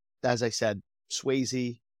as I said,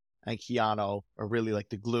 Swayze and Keanu are really like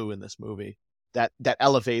the glue in this movie that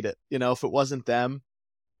elevate it. You know, if it wasn't them,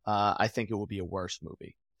 I think it would be a worse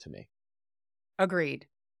movie to me. Agreed.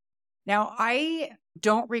 Now, I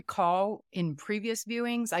don't recall in previous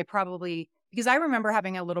viewings, because I remember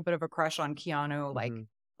having a little bit of a crush on Keanu, like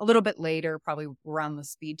a little bit later, probably around the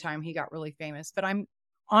Speed time, he got really famous. But I'm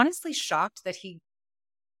honestly shocked that he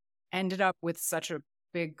ended up with such a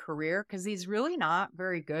big career, because he's really not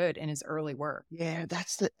very good in his early work. Yeah,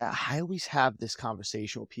 I always have this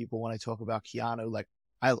conversation with people when I talk about Keanu. Like,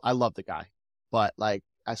 I love the guy, but like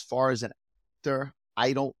as far as an actor,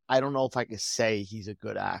 I don't know if I could say he's a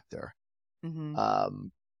good actor. Mm-hmm.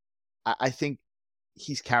 I think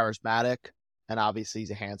he's charismatic, and obviously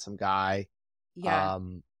he's a handsome guy. Yeah.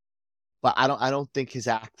 But I don't think his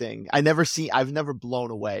acting. I've never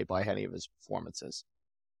blown away by any of his performances.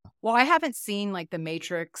 Well, I haven't seen like The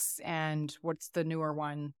Matrix and what's the newer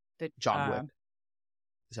one that John Wick.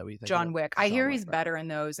 Is that what you think? John Wick. I hear he's better in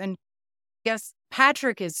those, and yes,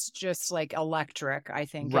 Patrick is just like electric, I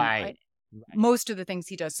think. Right. Most of the things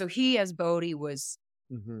he does. So he as Bodhi was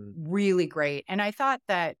really great, and I thought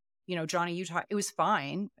that Johnny Utah, it was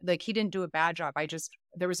fine. Like he didn't do a bad job.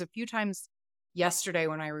 There was a few times yesterday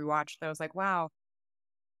when I rewatched that I was like, wow,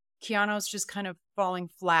 Keanu's just kind of falling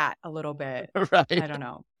flat a little bit. Right. I don't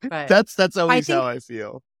know. But that's always how I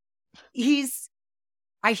feel.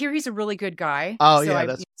 I hear he's a really good guy. Oh, so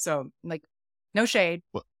yeah. So like, no shade.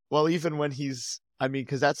 Well, even when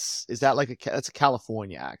because that's a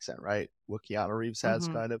California accent, right? What Keanu Reeves has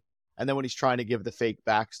kind of. And then when he's trying to give the fake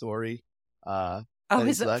backstory.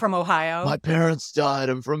 He's like, from Ohio? My parents died.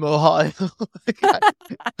 I'm from Ohio.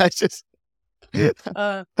 I just...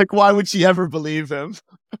 like, why would she ever believe him?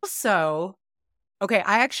 So, okay,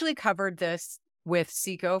 I actually covered this with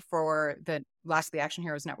Seiko for the Last of the Action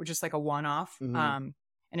Heroes Network, just like a one-off. And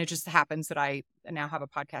it just happens that I now have a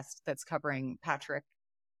podcast that's covering Patrick.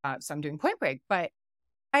 So I'm doing Point Break. But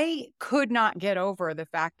I could not get over the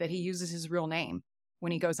fact that he uses his real name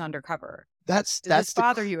when he goes undercover. Does this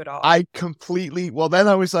bother you at all? Well, then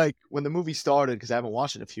I was like, when the movie started, because I haven't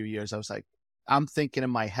watched it in a few years, I was like, I'm thinking in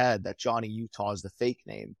my head that Johnny Utah is the fake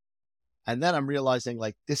name. And then I'm realizing,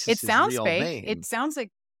 like, this is his real name. It sounds like,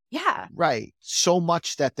 yeah. Right. So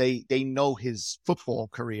much that they know his football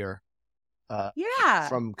career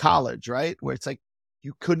from college, right? Where it's like,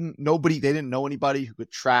 they didn't know anybody who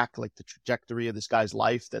could track, like, the trajectory of this guy's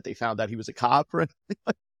life, that they found out he was a cop or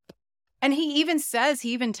anything. And he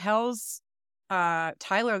even tells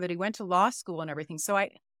Tyler that he went to law school and everything. So I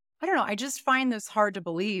don't know. I just find this hard to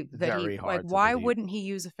believe that why wouldn't he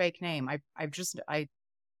use a fake name? I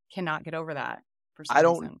cannot get over that for some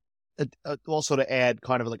reason. Also, to add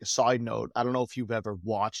kind of like a side note, I don't know if you've ever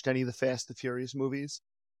watched any of the Fast and Furious movies,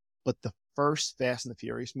 but the first Fast and the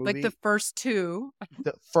Furious movie, like the first two,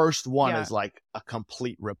 the first one is like a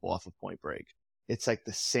complete ripoff of Point Break. It's like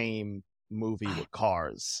the same movie with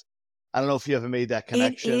cars. I don't know if you ever made that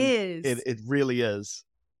connection. It is. It really is.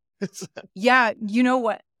 Yeah, you know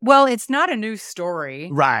what? Well, it's not a new story.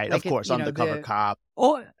 Right, like of course, undercover cop.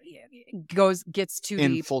 Oh, gets too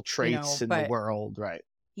deep. Infiltrates in the world, right.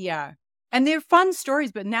 Yeah. And they're fun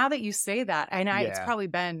stories, but now that you say that, it's probably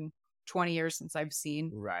been 20 years since I've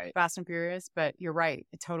seen Fast and Furious, but you're right.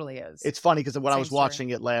 It totally is. It's funny because when I was watching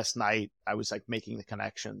it last night, I was like making the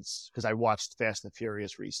connections because I watched Fast and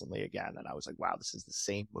Furious recently again, and I was like, wow, this is the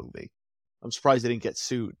same movie. I'm surprised they didn't get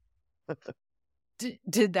sued.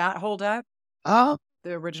 Did that hold up? The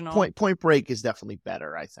original? Point Break is definitely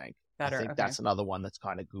better, I think. Better, I think okay. that's another one that's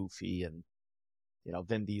kind of goofy, and,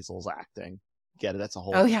 Vin Diesel's acting. Get it? That's a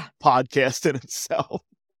whole podcast in itself.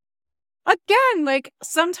 Again, like,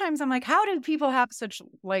 sometimes I'm like, how did people have such,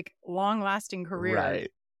 like, long-lasting careers?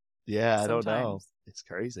 Right. Yeah, I don't know. It's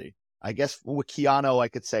crazy. I guess with Keanu, I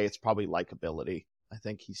could say it's probably likability. I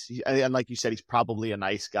think and like you said, he's probably a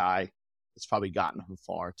nice guy. It's probably gotten him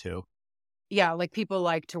far, too. Yeah, like, people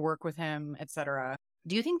like to work with him, etc.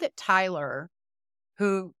 Do you think that Tyler,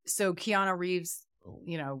 so Keanu Reeves,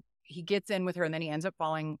 he gets in with her and then he ends up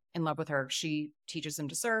falling in love with her. She teaches him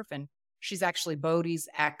to surf, and she's actually Bodhi's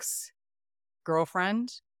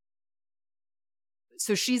ex-girlfriend.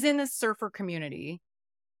 So she's in this surfer community.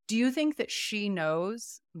 Do you think that she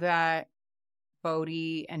knows that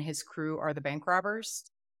Bodhi and his crew are the bank robbers?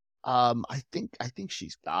 I think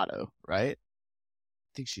she's got to, right?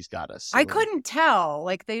 I think she's got to. I couldn't tell.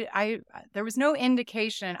 Like there was no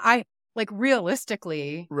indication.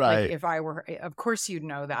 Realistically, right. Like if I were, of course you'd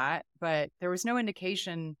know that, but there was no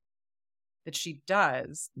indication that she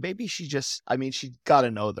does. Maybe she got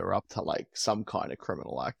to know they're up to like some kind of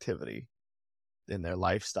criminal activity in their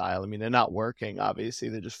lifestyle. I mean, they're not working, obviously.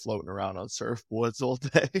 They're just floating around on surfboards all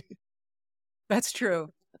day. That's true.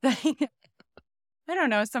 I don't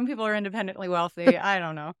know. Some people are independently wealthy. I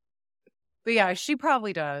don't know. But yeah, she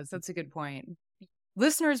probably does. That's a good point.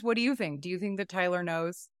 Listeners, what do you think? Do you think that Tyler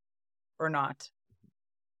knows or not?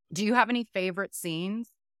 Do you have any favorite scenes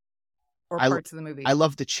or parts of the movie? I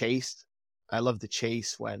love the chase. I love the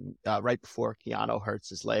chase when right before Keanu hurts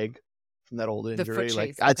his leg from that old injury. The foot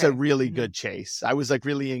chase. It's a really good chase. I was like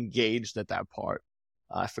really engaged at that part.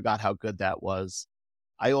 I forgot how good that was.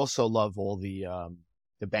 I also love all the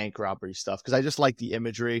bank robbery stuff because I just like the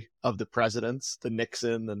imagery of the presidents, the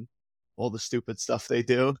Nixon, and all the stupid stuff they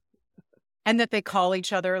do. And that they call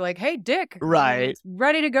each other like, "Hey, Dick, right,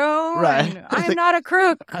 ready to go." Right, I'm not a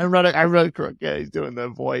crook. I'm not a crook. Yeah, he's doing the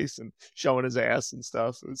voice and showing his ass and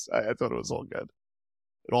stuff. I thought it was all good.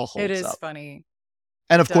 It all holds up. It is funny.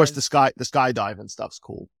 And of course, the skydiving stuff's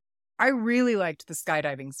cool. I really liked the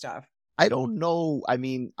skydiving stuff. I don't know. I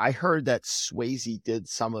mean, I heard that Swayze did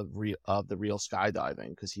some of the real skydiving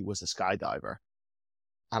because he was a skydiver.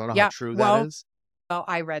 I don't know how true that is. Well,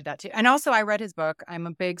 I read that too. And also I read his book. I'm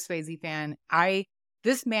a big Swayze fan.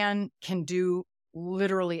 This man can do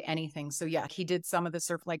literally anything. So yeah, he did some of the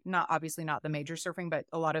surf, like obviously not the major surfing, but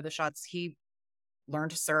a lot of the shots he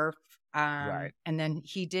learned to surf. Right. And then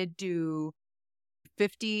he did do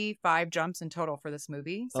 55 jumps in total for this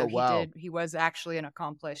movie. So he was actually an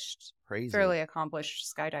fairly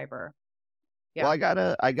accomplished skydiver. Yeah.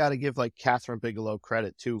 Well, I gotta give like Catherine Bigelow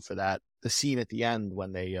credit too for that. The scene at the end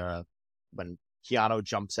when when Keanu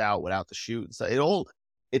jumps out without the chute, so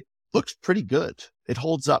it looks pretty good. It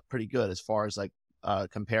holds up pretty good as far as like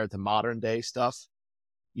compared to modern day stuff.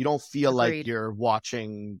 You don't feel like you're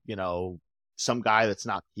watching, some guy that's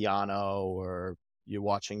not Keanu, or you're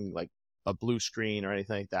watching like a blue screen or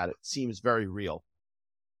anything like that. It seems very real.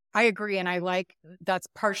 I agree. And that's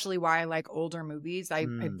partially why I like older movies. I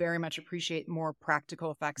very much appreciate more practical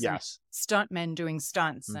effects. Yes. And stuntmen doing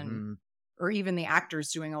stunts or even the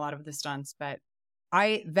actors doing a lot of the stunts. But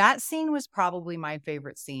that scene was probably my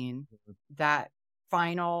favorite scene. That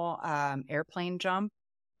final airplane jump.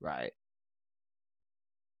 Right.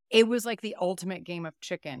 It was like the ultimate game of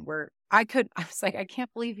chicken where I was like, I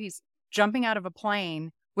can't believe he's jumping out of a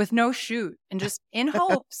plane with no chute and just in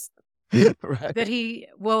hopes right. that he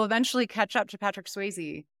will eventually catch up to Patrick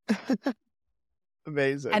Swayze.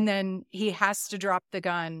 Amazing. And then he has to drop the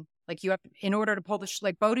gun. Like in order to pull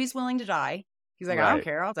like Bodhi's willing to die. He's like, I don't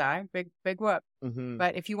care, I'll die. Big whoop. Mm-hmm.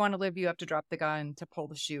 But if you want to live, you have to drop the gun to pull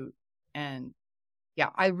the chute. And yeah,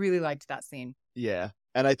 I really liked that scene. Yeah.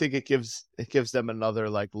 And I think it gives them another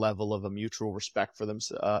like level of a mutual respect for them,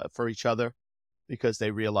 for each other, because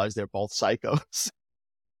they realize they're both psychos.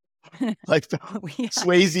 Like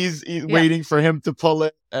Swayze's waiting for him to pull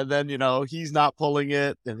it, and then he's not pulling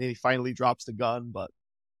it, and then he finally drops the gun. But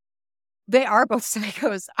they are both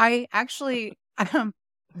psychos. I actually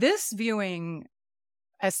this viewing,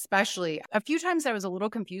 especially a few times, I was a little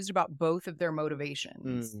confused about both of their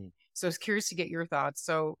motivations. So I was curious to get your thoughts.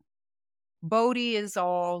 So Bodhi is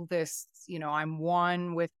all this, I'm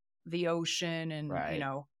one with the ocean and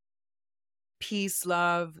peace,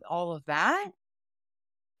 love, all of that.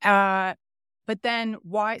 But then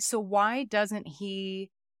why doesn't he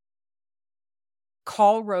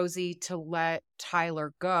call Rosie to let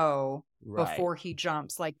Tyler go before he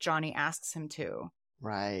jumps like Johnny asks him to?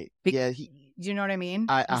 Right. You know what I mean?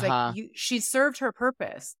 He's like, she served her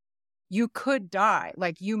purpose. You could die.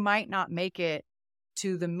 Like, you might not make it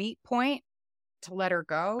to the meet point, to let her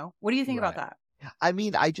go. What do you think about that? I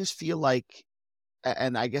mean, I just feel like,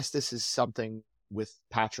 and I guess this is something with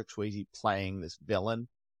Patrick Swayze playing this villain,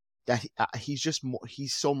 that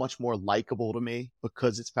he's so much more likable to me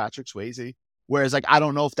because it's Patrick Swayze. Whereas, like, I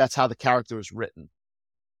don't know if that's how the character is written,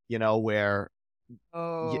 where,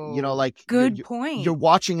 like, good point. You're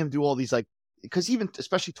watching him do all these, like, because even,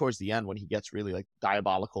 especially towards the end when he gets really, like,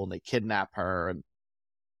 diabolical and they kidnap her, and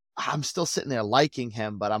I'm still sitting there liking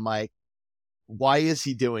him, but I'm like, why is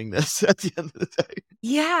he doing this at the end of the day?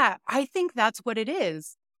 Yeah, I think that's what it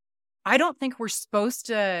is. I don't think we're supposed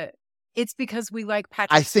to. It's because we like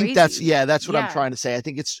Patrick Swayze. I think that's what I'm trying to say. I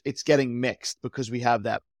think it's getting mixed because we have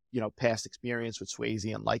that, past experience with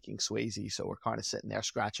Swayze and liking Swayze. So we're kind of sitting there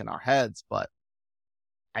scratching our heads. But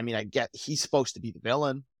I mean, I get he's supposed to be the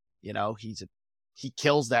villain. He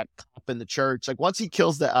kills that cop in the church. Like once he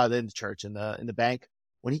kills in the church, in the bank,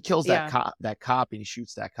 when he kills that cop and he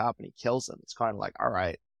shoots that cop and he kills him, it's kind of like, all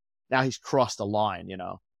right, now he's crossed the line.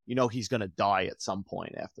 He's going to die at some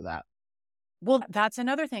point after that. Well, that's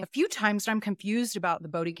another thing. A few times I'm confused about the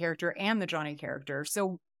Bodhi character and the Johnny character.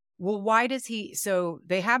 So, why does he? So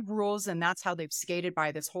they have rules, and that's how they've skated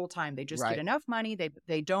by this whole time. They just get enough money.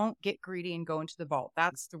 They don't get greedy and go into the vault.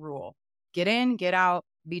 That's the rule. Get in, get out,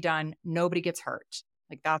 be done. Nobody gets hurt.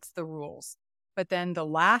 Like that's the rules. But then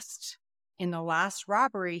in the last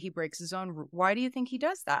robbery, he breaks his own. Why do you think he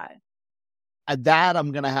does that? At that,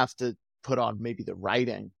 I'm gonna have to put on maybe the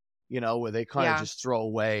writing. Where they kind of just throw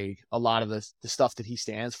away a lot of the stuff that he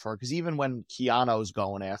stands for. Because even when Keanu's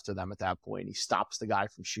going after them at that point, he stops the guy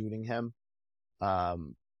from shooting him.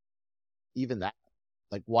 Even that,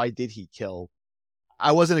 like, why did he kill?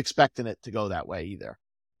 I wasn't expecting it to go that way either,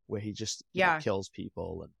 where he just kills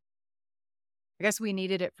people. And I guess we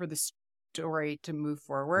needed it for the story to move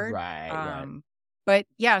forward. Right. But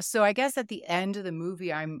yeah, so I guess at the end of the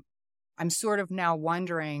movie, I'm sort of now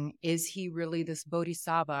wondering, is he really this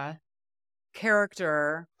bodhisattva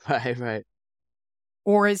character? Right.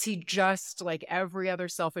 Or is he just like every other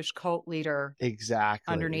selfish cult leader?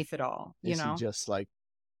 Exactly. Underneath it all, Is he just like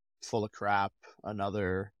full of crap?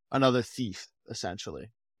 Another thief,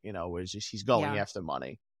 essentially, where he's going after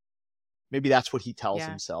money. Maybe that's what he tells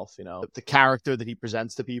himself, The character that he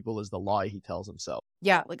presents to people is the lie he tells himself.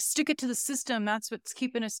 Yeah, like stick it to the system. That's what's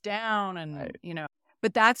keeping us down. And,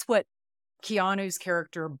 but that's what Keanu's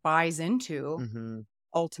character buys into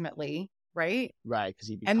ultimately, right? Right, because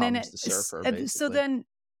he becomes the surfer, basically. So then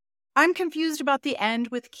I'm confused about the end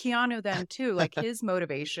with Keanu then too, like his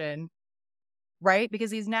motivation, right? Because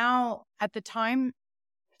he's now at the time.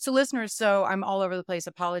 So listeners, I'm all over the place.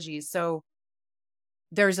 Apologies. So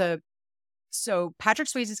Patrick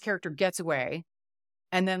Swayze's character gets away,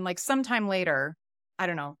 and then like sometime later, I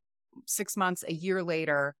don't know, 6 months, a year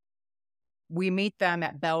later, we meet them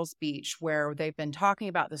at Bell's Beach, where they've been talking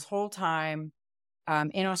about this whole time.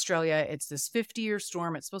 In Australia, it's this 50-year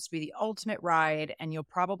storm. It's supposed to be the ultimate ride, and you'll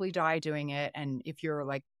probably die doing it. And if you're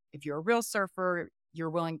a real surfer, you're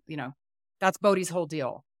willing, that's Bodhi's whole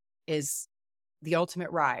deal, is the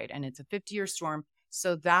ultimate ride. And it's a 50-year storm.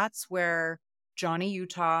 So that's where Johnny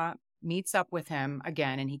Utah meets up with him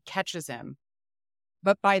again, and he catches him.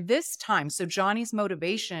 But by this time, so Johnny's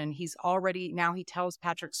motivation, he tells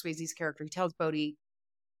Patrick Swayze's character, he tells Bodhi,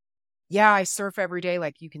 yeah, I surf every day.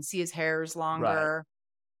 Like you can see his hair is longer.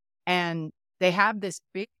 Right. And they have this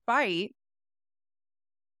big fight,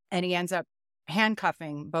 and he ends up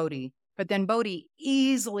handcuffing Bodhi. But then Bodhi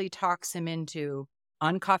easily talks him into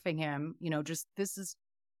uncuffing him. This is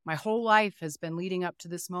my whole life has been leading up to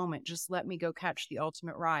this moment. Just let me go catch the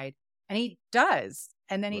ultimate ride. And he does.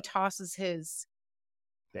 And then he tosses his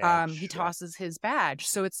his badge.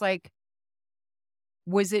 So it's like,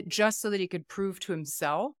 was it just so that he could prove to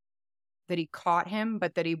himself that he caught him,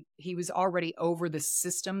 but that he was already over the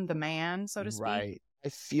system, the man, so to speak? Right. I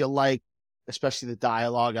feel like, especially the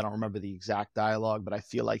dialogue, I don't remember the exact dialogue, but I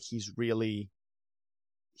feel like he's really,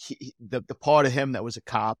 the part of him that was a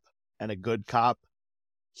cop and a good cop,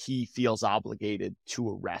 he feels obligated to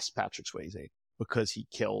arrest Patrick Swayze because he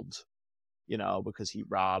killed, because he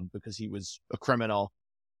robbed, because he was a criminal.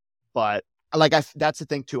 But like, that's the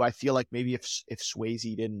thing too. I feel like maybe if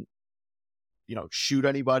Swayze didn't, shoot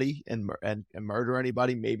anybody and murder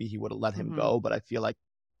anybody, maybe he would have let him go. But I feel like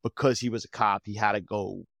because he was a cop, he had to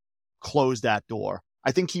go close that door.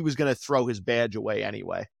 I think he was going to throw his badge away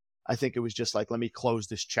anyway. I think it was just like, let me close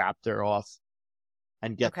this chapter off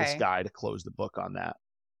and get this guy to close the book on that.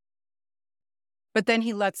 But then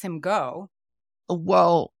he lets him go.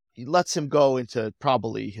 Well, he lets him go into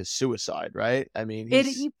probably his suicide, right? I mean,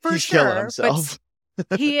 he's killing himself.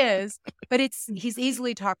 He is, but he's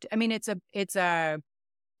easily talked. I mean, it's a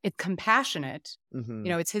it's compassionate. Mm-hmm.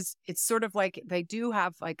 You know, it's sort of like they do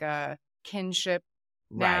have like a kinship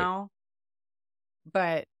now.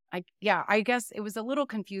 But I guess it was a little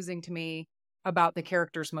confusing to me about the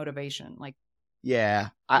character's motivation. Like, yeah,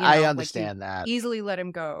 I I understand that. Easily let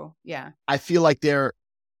him go. Yeah. I feel like they're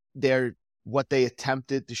what they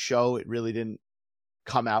attempted to show, it really didn't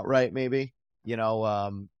come out right. Maybe, you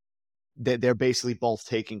know, they're basically both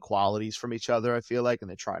taking qualities from each other, I feel like, and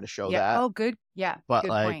they're trying to show that. Oh, good. Yeah. But good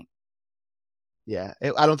like, point. Yeah,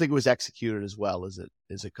 I don't think it was executed as well as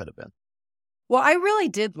it could have been. Well, I really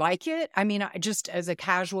did like it. I mean, just as a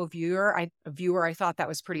casual viewer, I thought that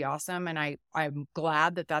was pretty awesome. And I'm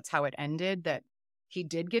glad that that's how it ended, that he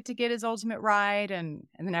did get to get his ultimate ride. And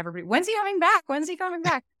then everybody, when's he coming back? When's he coming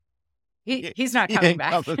back? He's not coming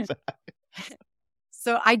back.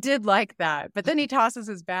 So I did like that. But then he tosses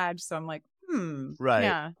his badge. So I'm like, right.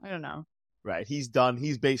 Yeah, I don't know. Right. He's done.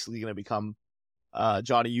 He's basically going to become,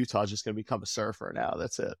 Johnny Utah's just going to become a surfer now.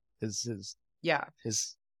 That's it.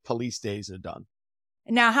 His police days are done.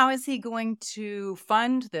 Now, how is he going to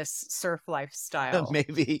fund this surf lifestyle?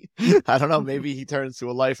 Maybe, I don't know. Maybe he turns to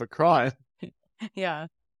a life of crime. Yeah,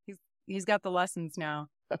 he's got the lessons now.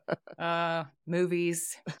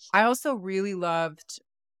 Movies. I also really loved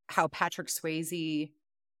how Patrick Swayze.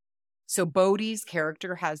 So Bodhi's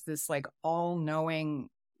character has this like all-knowing.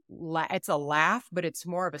 It's a laugh, but it's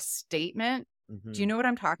more of a statement. Mm-hmm. Do you know what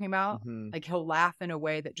I'm talking about? Mm-hmm. Like he'll laugh in a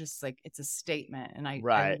way that just like it's a statement, and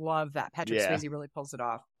I love that Patrick Swayze really pulls it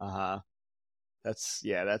off. That's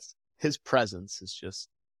his presence is just,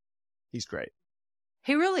 he's great.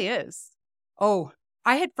 He really is. Oh,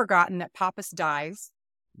 I had forgotten that Pappas dies.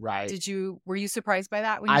 Right. Were you surprised by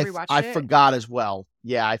that when you rewatched it? I forgot as well.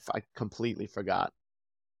 Yeah, I completely forgot.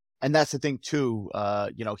 And that's the thing too.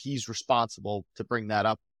 You know, he's responsible to bring that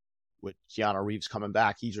up. With Keanu Reeves coming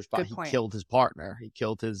back, he's responsible. He killed his partner. He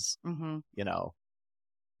killed his, you know,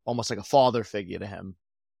 almost like a father figure to him.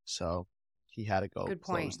 So he had to go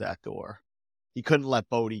close that door. He couldn't let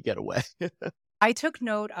Bodhi get away. I took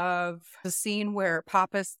note of the scene where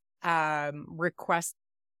Pappas requests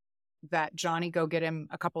that Johnny go get him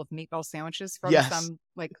a couple of meatball sandwiches from some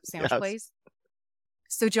like sandwich place.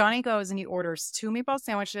 So Johnny goes and he orders 2 meatball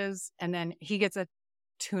sandwiches, and then he gets a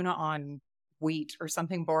tuna on wheat or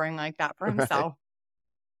something boring like that for himself,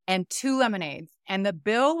 and 2 lemonades, and the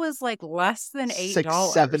bill was like less than $8,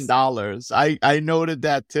 $7. I noted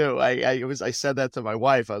that too. I said that to my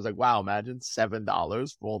wife. I was like, wow, imagine $7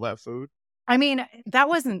 for all that food. I mean, that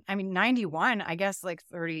wasn't, 91, I guess like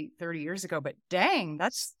 30 years ago, but dang,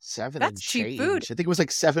 that's cheap food. I think it was like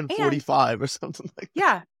 $7.45 or something like that.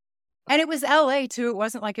 Yeah. And it was LA too. It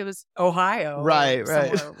wasn't like it was Ohio. Right.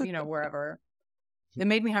 You know, wherever. It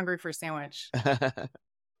made me hungry for a sandwich.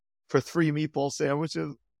 For 3 meatball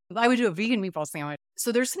sandwiches? I would do a vegan meatball sandwich.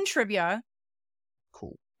 So there's some trivia.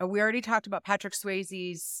 Cool. We already talked about Patrick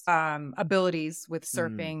Swayze's abilities with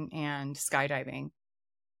surfing and skydiving.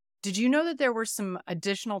 Did you know that there were some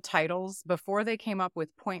additional titles before they came up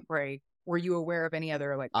with Point Break? Were you aware of any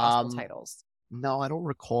other like possible titles? No, I don't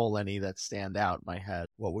recall any that stand out in my head.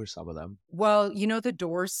 What were some of them? Well, you know the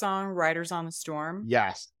Doors song "Riders on the Storm"?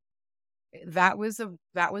 Yes. That was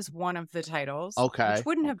one of the titles. Okay. Which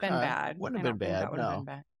wouldn't have been bad. Wouldn't have been bad. That would have been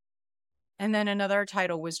bad. And then another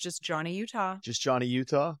title was just Johnny Utah. Just Johnny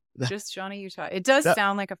Utah? Just Johnny Utah. It does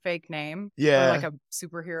sound like a fake name. Yeah. Or like a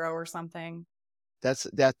superhero or something. That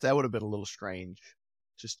would have been a little strange.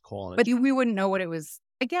 Just calling it. But we wouldn't know what it was.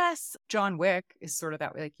 I guess John Wick is sort of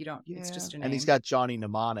that way. Like you don't, it's just a name. And he's got Johnny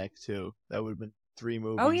Mnemonic too. That would have been 3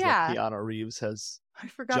 movies that Keanu Reeves has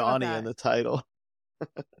Johnny in the title.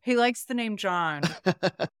 He likes the name John,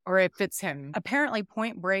 or it fits him. Apparently,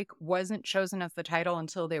 Point Break wasn't chosen as the title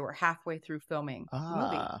until they were halfway through filming the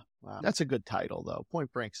movie. Wow. That's a good title, though.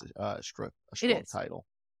 Point Break's a strong title.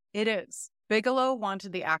 It is. Bigelow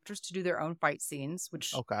wanted the actors to do their own fight scenes,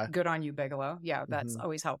 which good on you, Bigelow. Yeah, that's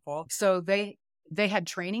always helpful. So they had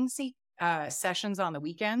training sessions on the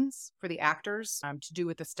weekends for the actors to do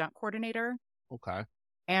with the stunt coordinator. Okay.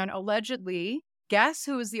 And allegedly, guess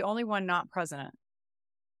who was the only one not present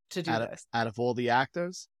to do this? Out of all the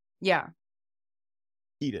actors? Yeah.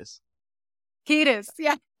 Kiedis,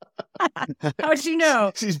 yeah. How'd you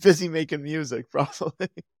know? She's busy making music, probably.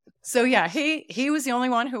 So yeah, he was the only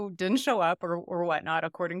one who didn't show up or whatnot,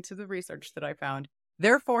 according to the research that I found.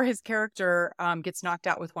 Therefore, his character gets knocked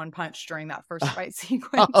out with 1 punch during that first fight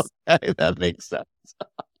sequence. Okay, that makes sense.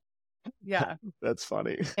 Yeah. That's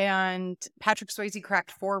funny. And Patrick Swayze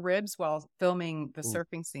cracked 4 ribs while filming the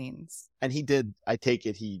surfing scenes. And he did, I take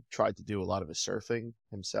it, he tried to do a lot of his surfing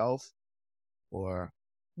himself? Or?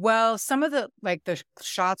 Well, some of the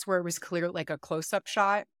shots where it was clear, like a close-up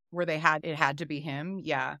shot, where it had to be him.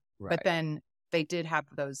 Yeah. Right. But then they did have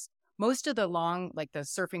those, most of the long, like the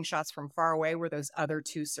surfing shots from far away were those other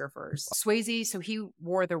two surfers. Swayze, so he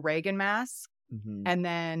wore the Reagan mask. Mm-hmm. And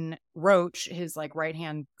then Roach, his like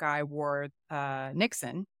right-hand guy, wore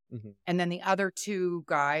Nixon. Mm-hmm. And then the other two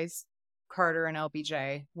guys, Carter and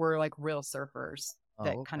LBJ, were like real surfers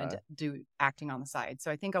that kind of do acting on the side. So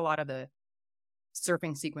I think a lot of the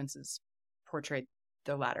surfing sequences portrayed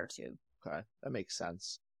the latter two. Okay, that makes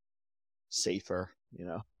sense. Safer, you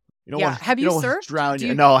know. Have you surfed? Drown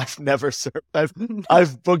you. No, I've never surfed. I've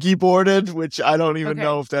boogie boarded, which I don't even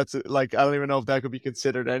know if that's like, I don't even know if that could be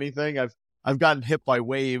considered anything. I've gotten hit by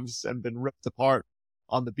waves and been ripped apart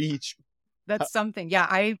on the beach. That's something.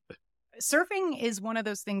 Yeah, surfing is one of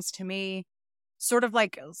those things to me, sort of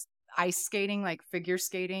like ice skating, like figure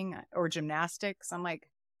skating or gymnastics. I'm like,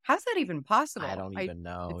 how's that even possible? I don't even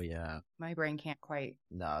know. Yeah, my brain can't quite.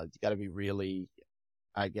 No, you got to be really,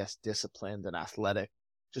 I guess, disciplined and athletic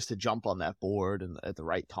just to jump on that board and at the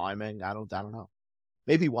right timing. I don't know.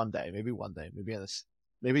 Maybe one day.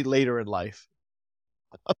 Maybe later in life.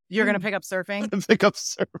 You're gonna pick up surfing. Pick up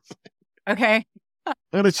surfing. Okay. I'm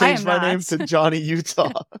gonna change my name to Johnny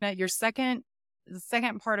Utah. The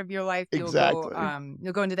second part of your life, you'll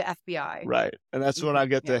go into the FBI. Right, and that's when I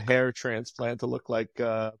get the hair transplant to look like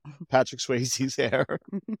Patrick Swayze's hair.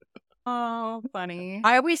 Oh, funny!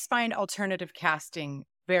 I always find alternative casting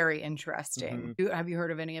very interesting. Mm-hmm. Have you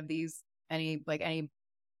heard of any of these? Any?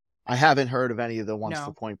 I haven't heard of any of the ones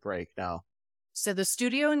for Point Break. No. So the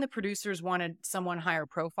studio and the producers wanted someone higher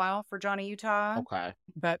profile for Johnny Utah. Okay.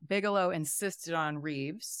 But Bigelow insisted on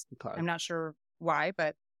Reeves. Okay. I'm not sure why,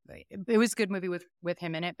 but it was a good movie with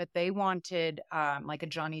him in it. But they wanted like a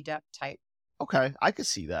Johnny Depp type. Okay, I could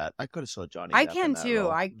see that. I could have saw Johnny. I Depp can in that too.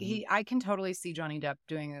 role. I can totally see Johnny Depp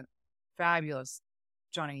doing a fabulous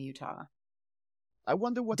Johnny Utah. I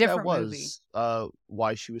wonder what Different that was. Movie.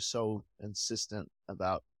 Why she was so insistent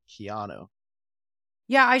about Keanu.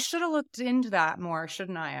 Yeah, I should have looked into that more,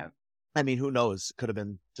 shouldn't I have? I mean, who knows? Could have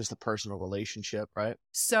been just a personal relationship, right?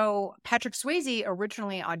 So Patrick Swayze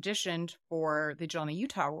originally auditioned for the Johnny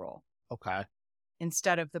Utah role. Okay.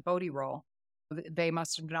 Instead of the Bodhi role. They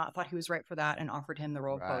must have not thought he was right for that and offered him the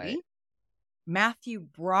role of Bodhi. Matthew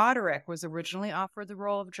Broderick was originally offered the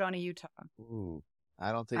role of Johnny Utah. Ooh,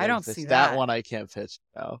 I don't think I don't see that one. I can't pitch.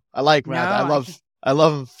 No, I like Matthew. I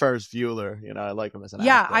love him Ferris Bueller. You know, I like him as an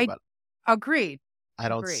actor. But agreed. I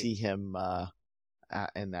don't see him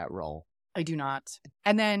in that role. I do not.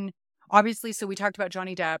 And then, obviously, so we talked about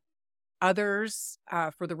Johnny Depp. Others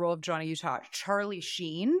for the role of Johnny Utah, Charlie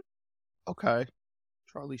Sheen. Okay.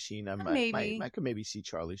 Charlie Sheen. I could maybe see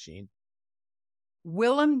Charlie Sheen.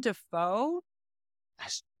 Willem Dafoe.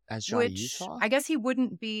 As Johnny Utah? I guess he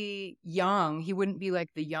wouldn't be young. He wouldn't be like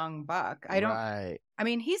the young buck. I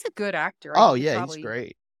mean, he's a good actor. He's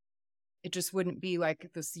great. It just wouldn't be like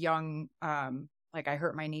this young, like I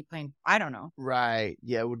hurt my knee playing. I don't know. Right.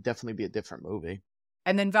 Yeah, it would definitely be a different movie.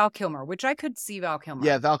 And then Val Kilmer, which I could see Val Kilmer.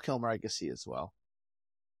 Yeah, Val Kilmer I could see as well.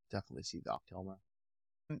 Definitely see Val Kilmer.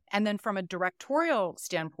 And then from a directorial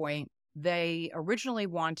standpoint, they originally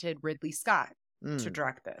wanted Ridley Scott to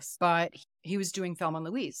direct this, but he was doing Thelma and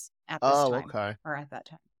Louise at this time. Okay. Or at that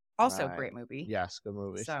time. Also a great movie. Yes, good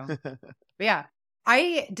movie. So, but yeah.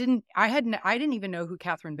 I didn't even know who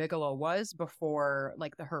Catherine Bigelow was before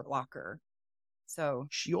like The Hurt Locker. So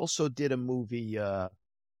she also did a movie, I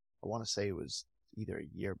want to say it was either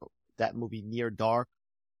a year, but that movie Near Dark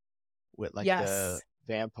with like the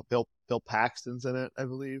Bill Paxton's in it, I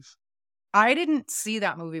believe. I didn't see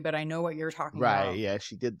that movie, but I know what you're talking about. Right, yeah,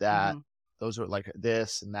 she did that. Mm-hmm. Those were like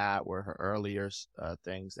this and that were her earlier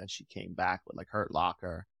things. Then she came back with like Hurt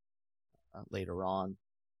Locker later on.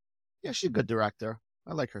 Yeah, she's a good director.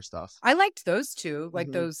 I like her stuff. I liked those two,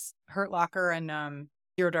 like those Hurt Locker and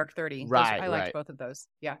Zero Dark 30. Right, I liked both of those.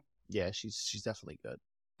 Yeah. Yeah, she's definitely good.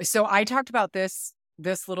 So I talked about this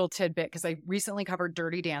little tidbit because I recently covered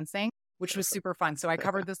Dirty Dancing, which was super fun. So I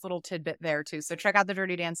covered this little tidbit there too. So check out the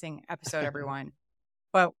Dirty Dancing episode, everyone.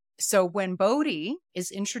 But so when Bodhi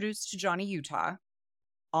is introduced to Johnny Utah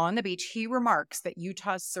on the beach, he remarks that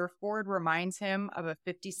Utah's surfboard reminds him of a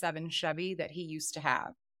 57 Chevy that he used to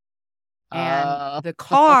have. And the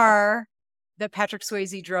car that Patrick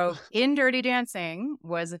Swayze drove in Dirty Dancing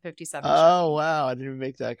was a 57 Chevy. Oh, wow. I didn't even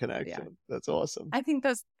make that connection. Yeah. That's awesome.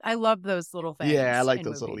 I love those little things. Yeah, I like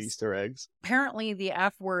those little Easter eggs. Apparently, the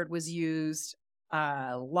F word was used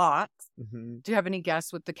a lot. Mm-hmm. Do you have any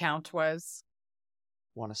guess what the count was?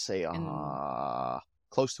 Want to say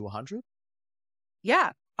close to 100?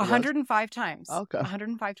 Yeah, 105 times. Okay.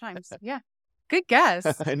 105 times. Yeah. Good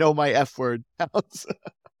guess. I know my F word counts.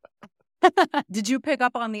 Did you pick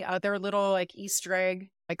up on the other little like Easter egg,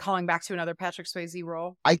 like calling back to another Patrick Swayze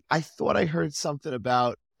role? I thought I heard something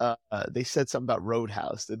about they said something about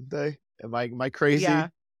Roadhouse, didn't they? Am I crazy? Yeah.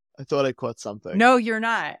 I thought I caught something. No, you're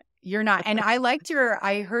not. You're not. And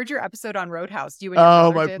I heard your episode on Roadhouse. You and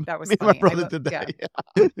your brother did. That was me funny. and my brother did that.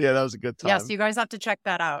 Yeah. Yeah, that was a good time. Yes, you guys have to check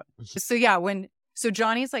that out. So yeah, so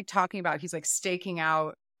Johnny's like talking about, he's like staking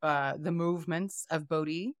out the movements of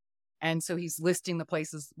Bodhi. And so he's listing the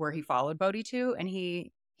places where he followed Bodhi to. And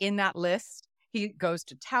in that list, he goes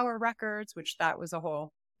to Tower Records, which that was a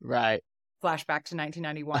whole right flashback to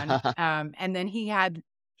 1991. And then he had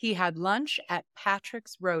lunch at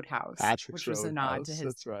Patrick's Roadhouse, which was a nod to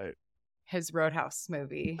That's right. his Roadhouse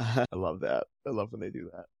movie. I love that. I love when they do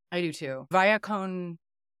that. I do too. Vaya con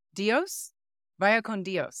Dios,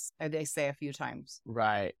 they say a few times.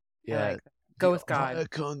 Right. Yeah. Like go with God. Vaya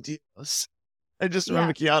con Dios. I just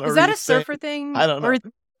remember Keanu. Is that a surfer thing? I don't know. Or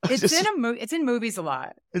it's in movies a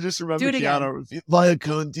lot. I just remember Keanu. Vaya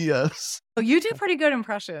con Dios. Oh, you do pretty good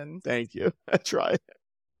impressions. Thank you. I try.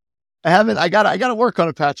 I gotta work on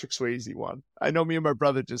a Patrick Swayze one. I know me and my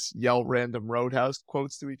brother just yell random Roadhouse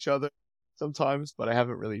quotes to each other sometimes, but I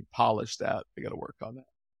haven't really polished that. I gotta work on that.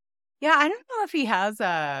 Yeah, I don't know if he has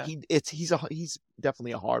a. He's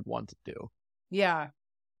definitely a hard one to do. Yeah,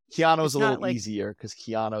 Keanu's a little easier because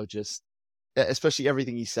Keanu just, especially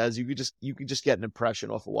everything he says, you could just get an impression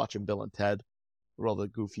off of watching Bill and Ted, or all the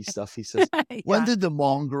goofy stuff he says. Yeah. When did the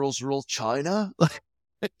Mongols rule China?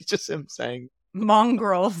 Just him saying.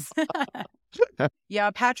 Mongrels. Yeah,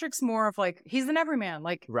 Patrick's more of like, he's an everyman.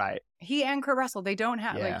 Like, right. He and Kurt Russell, they don't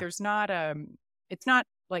have like, there's not it's not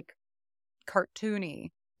like cartoony.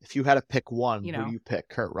 If you had to pick one, who do you pick?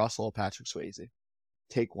 Kurt Russell or Patrick Swayze?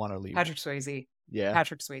 Take one or leave. Patrick Swayze. Yeah.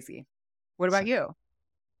 Patrick Swayze. What about you?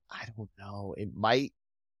 I don't know.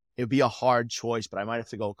 It'd be a hard choice, but I might have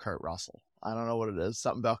to go Kurt Russell. I don't know what it is.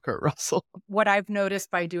 Something about Kurt Russell. What I've noticed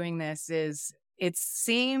by doing this is it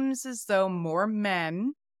seems as though more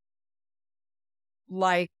men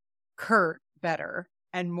like Kurt better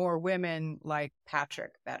and more women like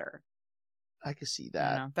Patrick better. I can see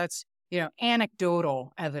that. That's,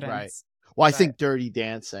 anecdotal evidence. Right. Well, I think Dirty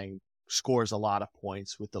Dancing scores a lot of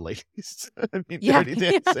points with the ladies. I mean, Dirty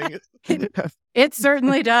Dancing. It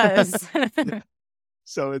certainly does.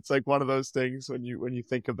 So it's like one of those things when you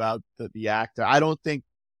think about the actor. I don't think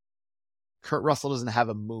Kurt Russell doesn't have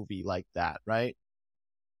a movie like that, right?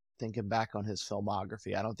 Thinking back on his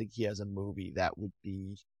filmography, I don't think he has a movie that would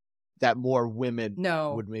be that more women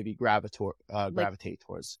would maybe gravitate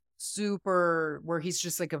towards. Super, where he's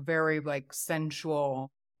just like a very like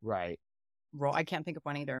sensual right role. I can't think of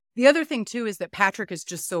one either. The other thing too is that Patrick is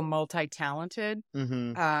just so multi-talented.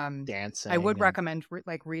 Mm-hmm. Dancing. I would recommend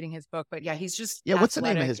reading his book, but yeah, he's just what's the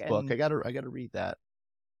name of his book? I gotta read that.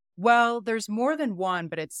 Well, there's more than one,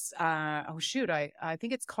 but it's I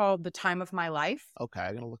think it's called The Time of My Life. Okay,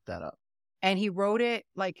 I'm gonna look that up. And he wrote it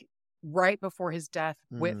like right before his death.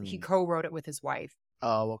 He co-wrote it with his wife.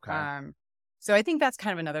 Oh, okay. So I think that's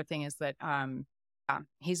kind of another thing is that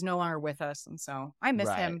he's no longer with us, and so I miss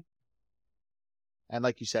him. And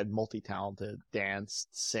like you said, multi-talented, danced,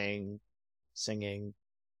 singing.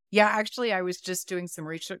 Yeah, actually, I was just doing some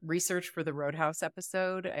research for the Roadhouse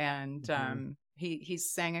episode, and he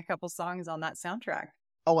sang a couple songs on that soundtrack.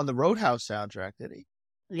 Oh, on the Roadhouse soundtrack, did he?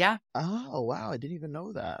 Yeah. Oh, wow! I didn't even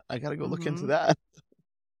know that. I gotta go look into that.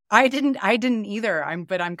 I didn't either.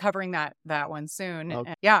 But I'm covering that one soon.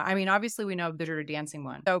 Okay. Yeah, I mean, obviously we know the Dirty Dancing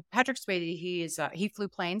one. So Patrick Swayze, he flew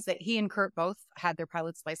planes. That he and Kurt both had their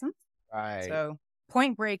pilot's license. Right. So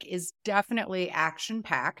Point Break is definitely action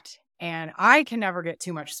packed, and I can never get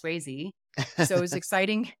too much Swayze. So it was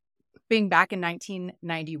exciting being back in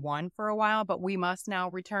 1991 for a while, but we must now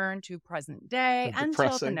return to present day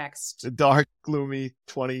until the dark, gloomy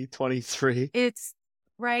 2023. It's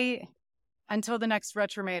right. Until the next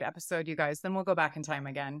Retromade episode, you guys. Then we'll go back in time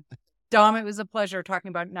again. Dom, it was a pleasure talking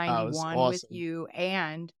about 91 with you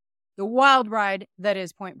and the wild ride that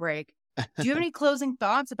is Point Break. Do you have any closing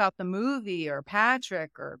thoughts about the movie or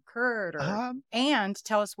Patrick or Kurt and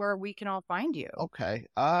tell us where we can all find you? Okay.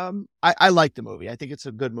 I like the movie. I think it's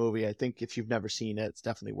a good movie. I think if you've never seen it, it's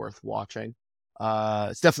definitely worth watching.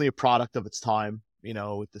 It's definitely a product of its time,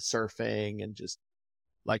 with the surfing and just,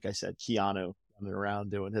 like I said, Keanu running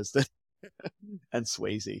around doing his thing. And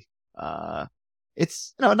Swayze.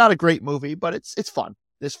 It's not a great movie, but it's fun.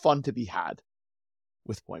 There's fun to be had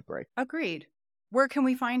with Point Break. Agreed. Where can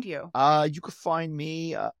we find you? You can find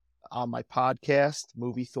me on my podcast,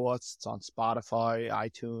 Movie Thoughts. It's on Spotify,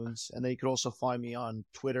 iTunes, and then you can also find me on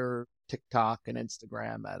Twitter, TikTok, and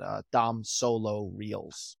Instagram at Dom Solo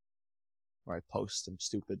Reels. where I post some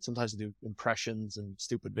stupid. Sometimes I do impressions and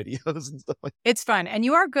stupid videos and stuff like that. It's fun. And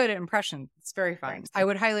you are good at impressions. It's very fun. Thanks. I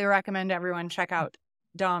would highly recommend everyone check out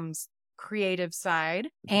Dom's creative side.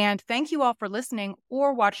 And thank you all for listening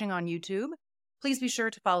or watching on YouTube. Please be sure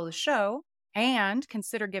to follow the show and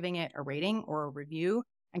consider giving it a rating or a review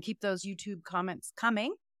and keep those YouTube comments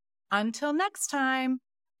coming. Until next time,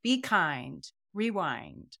 be kind,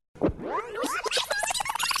 rewind.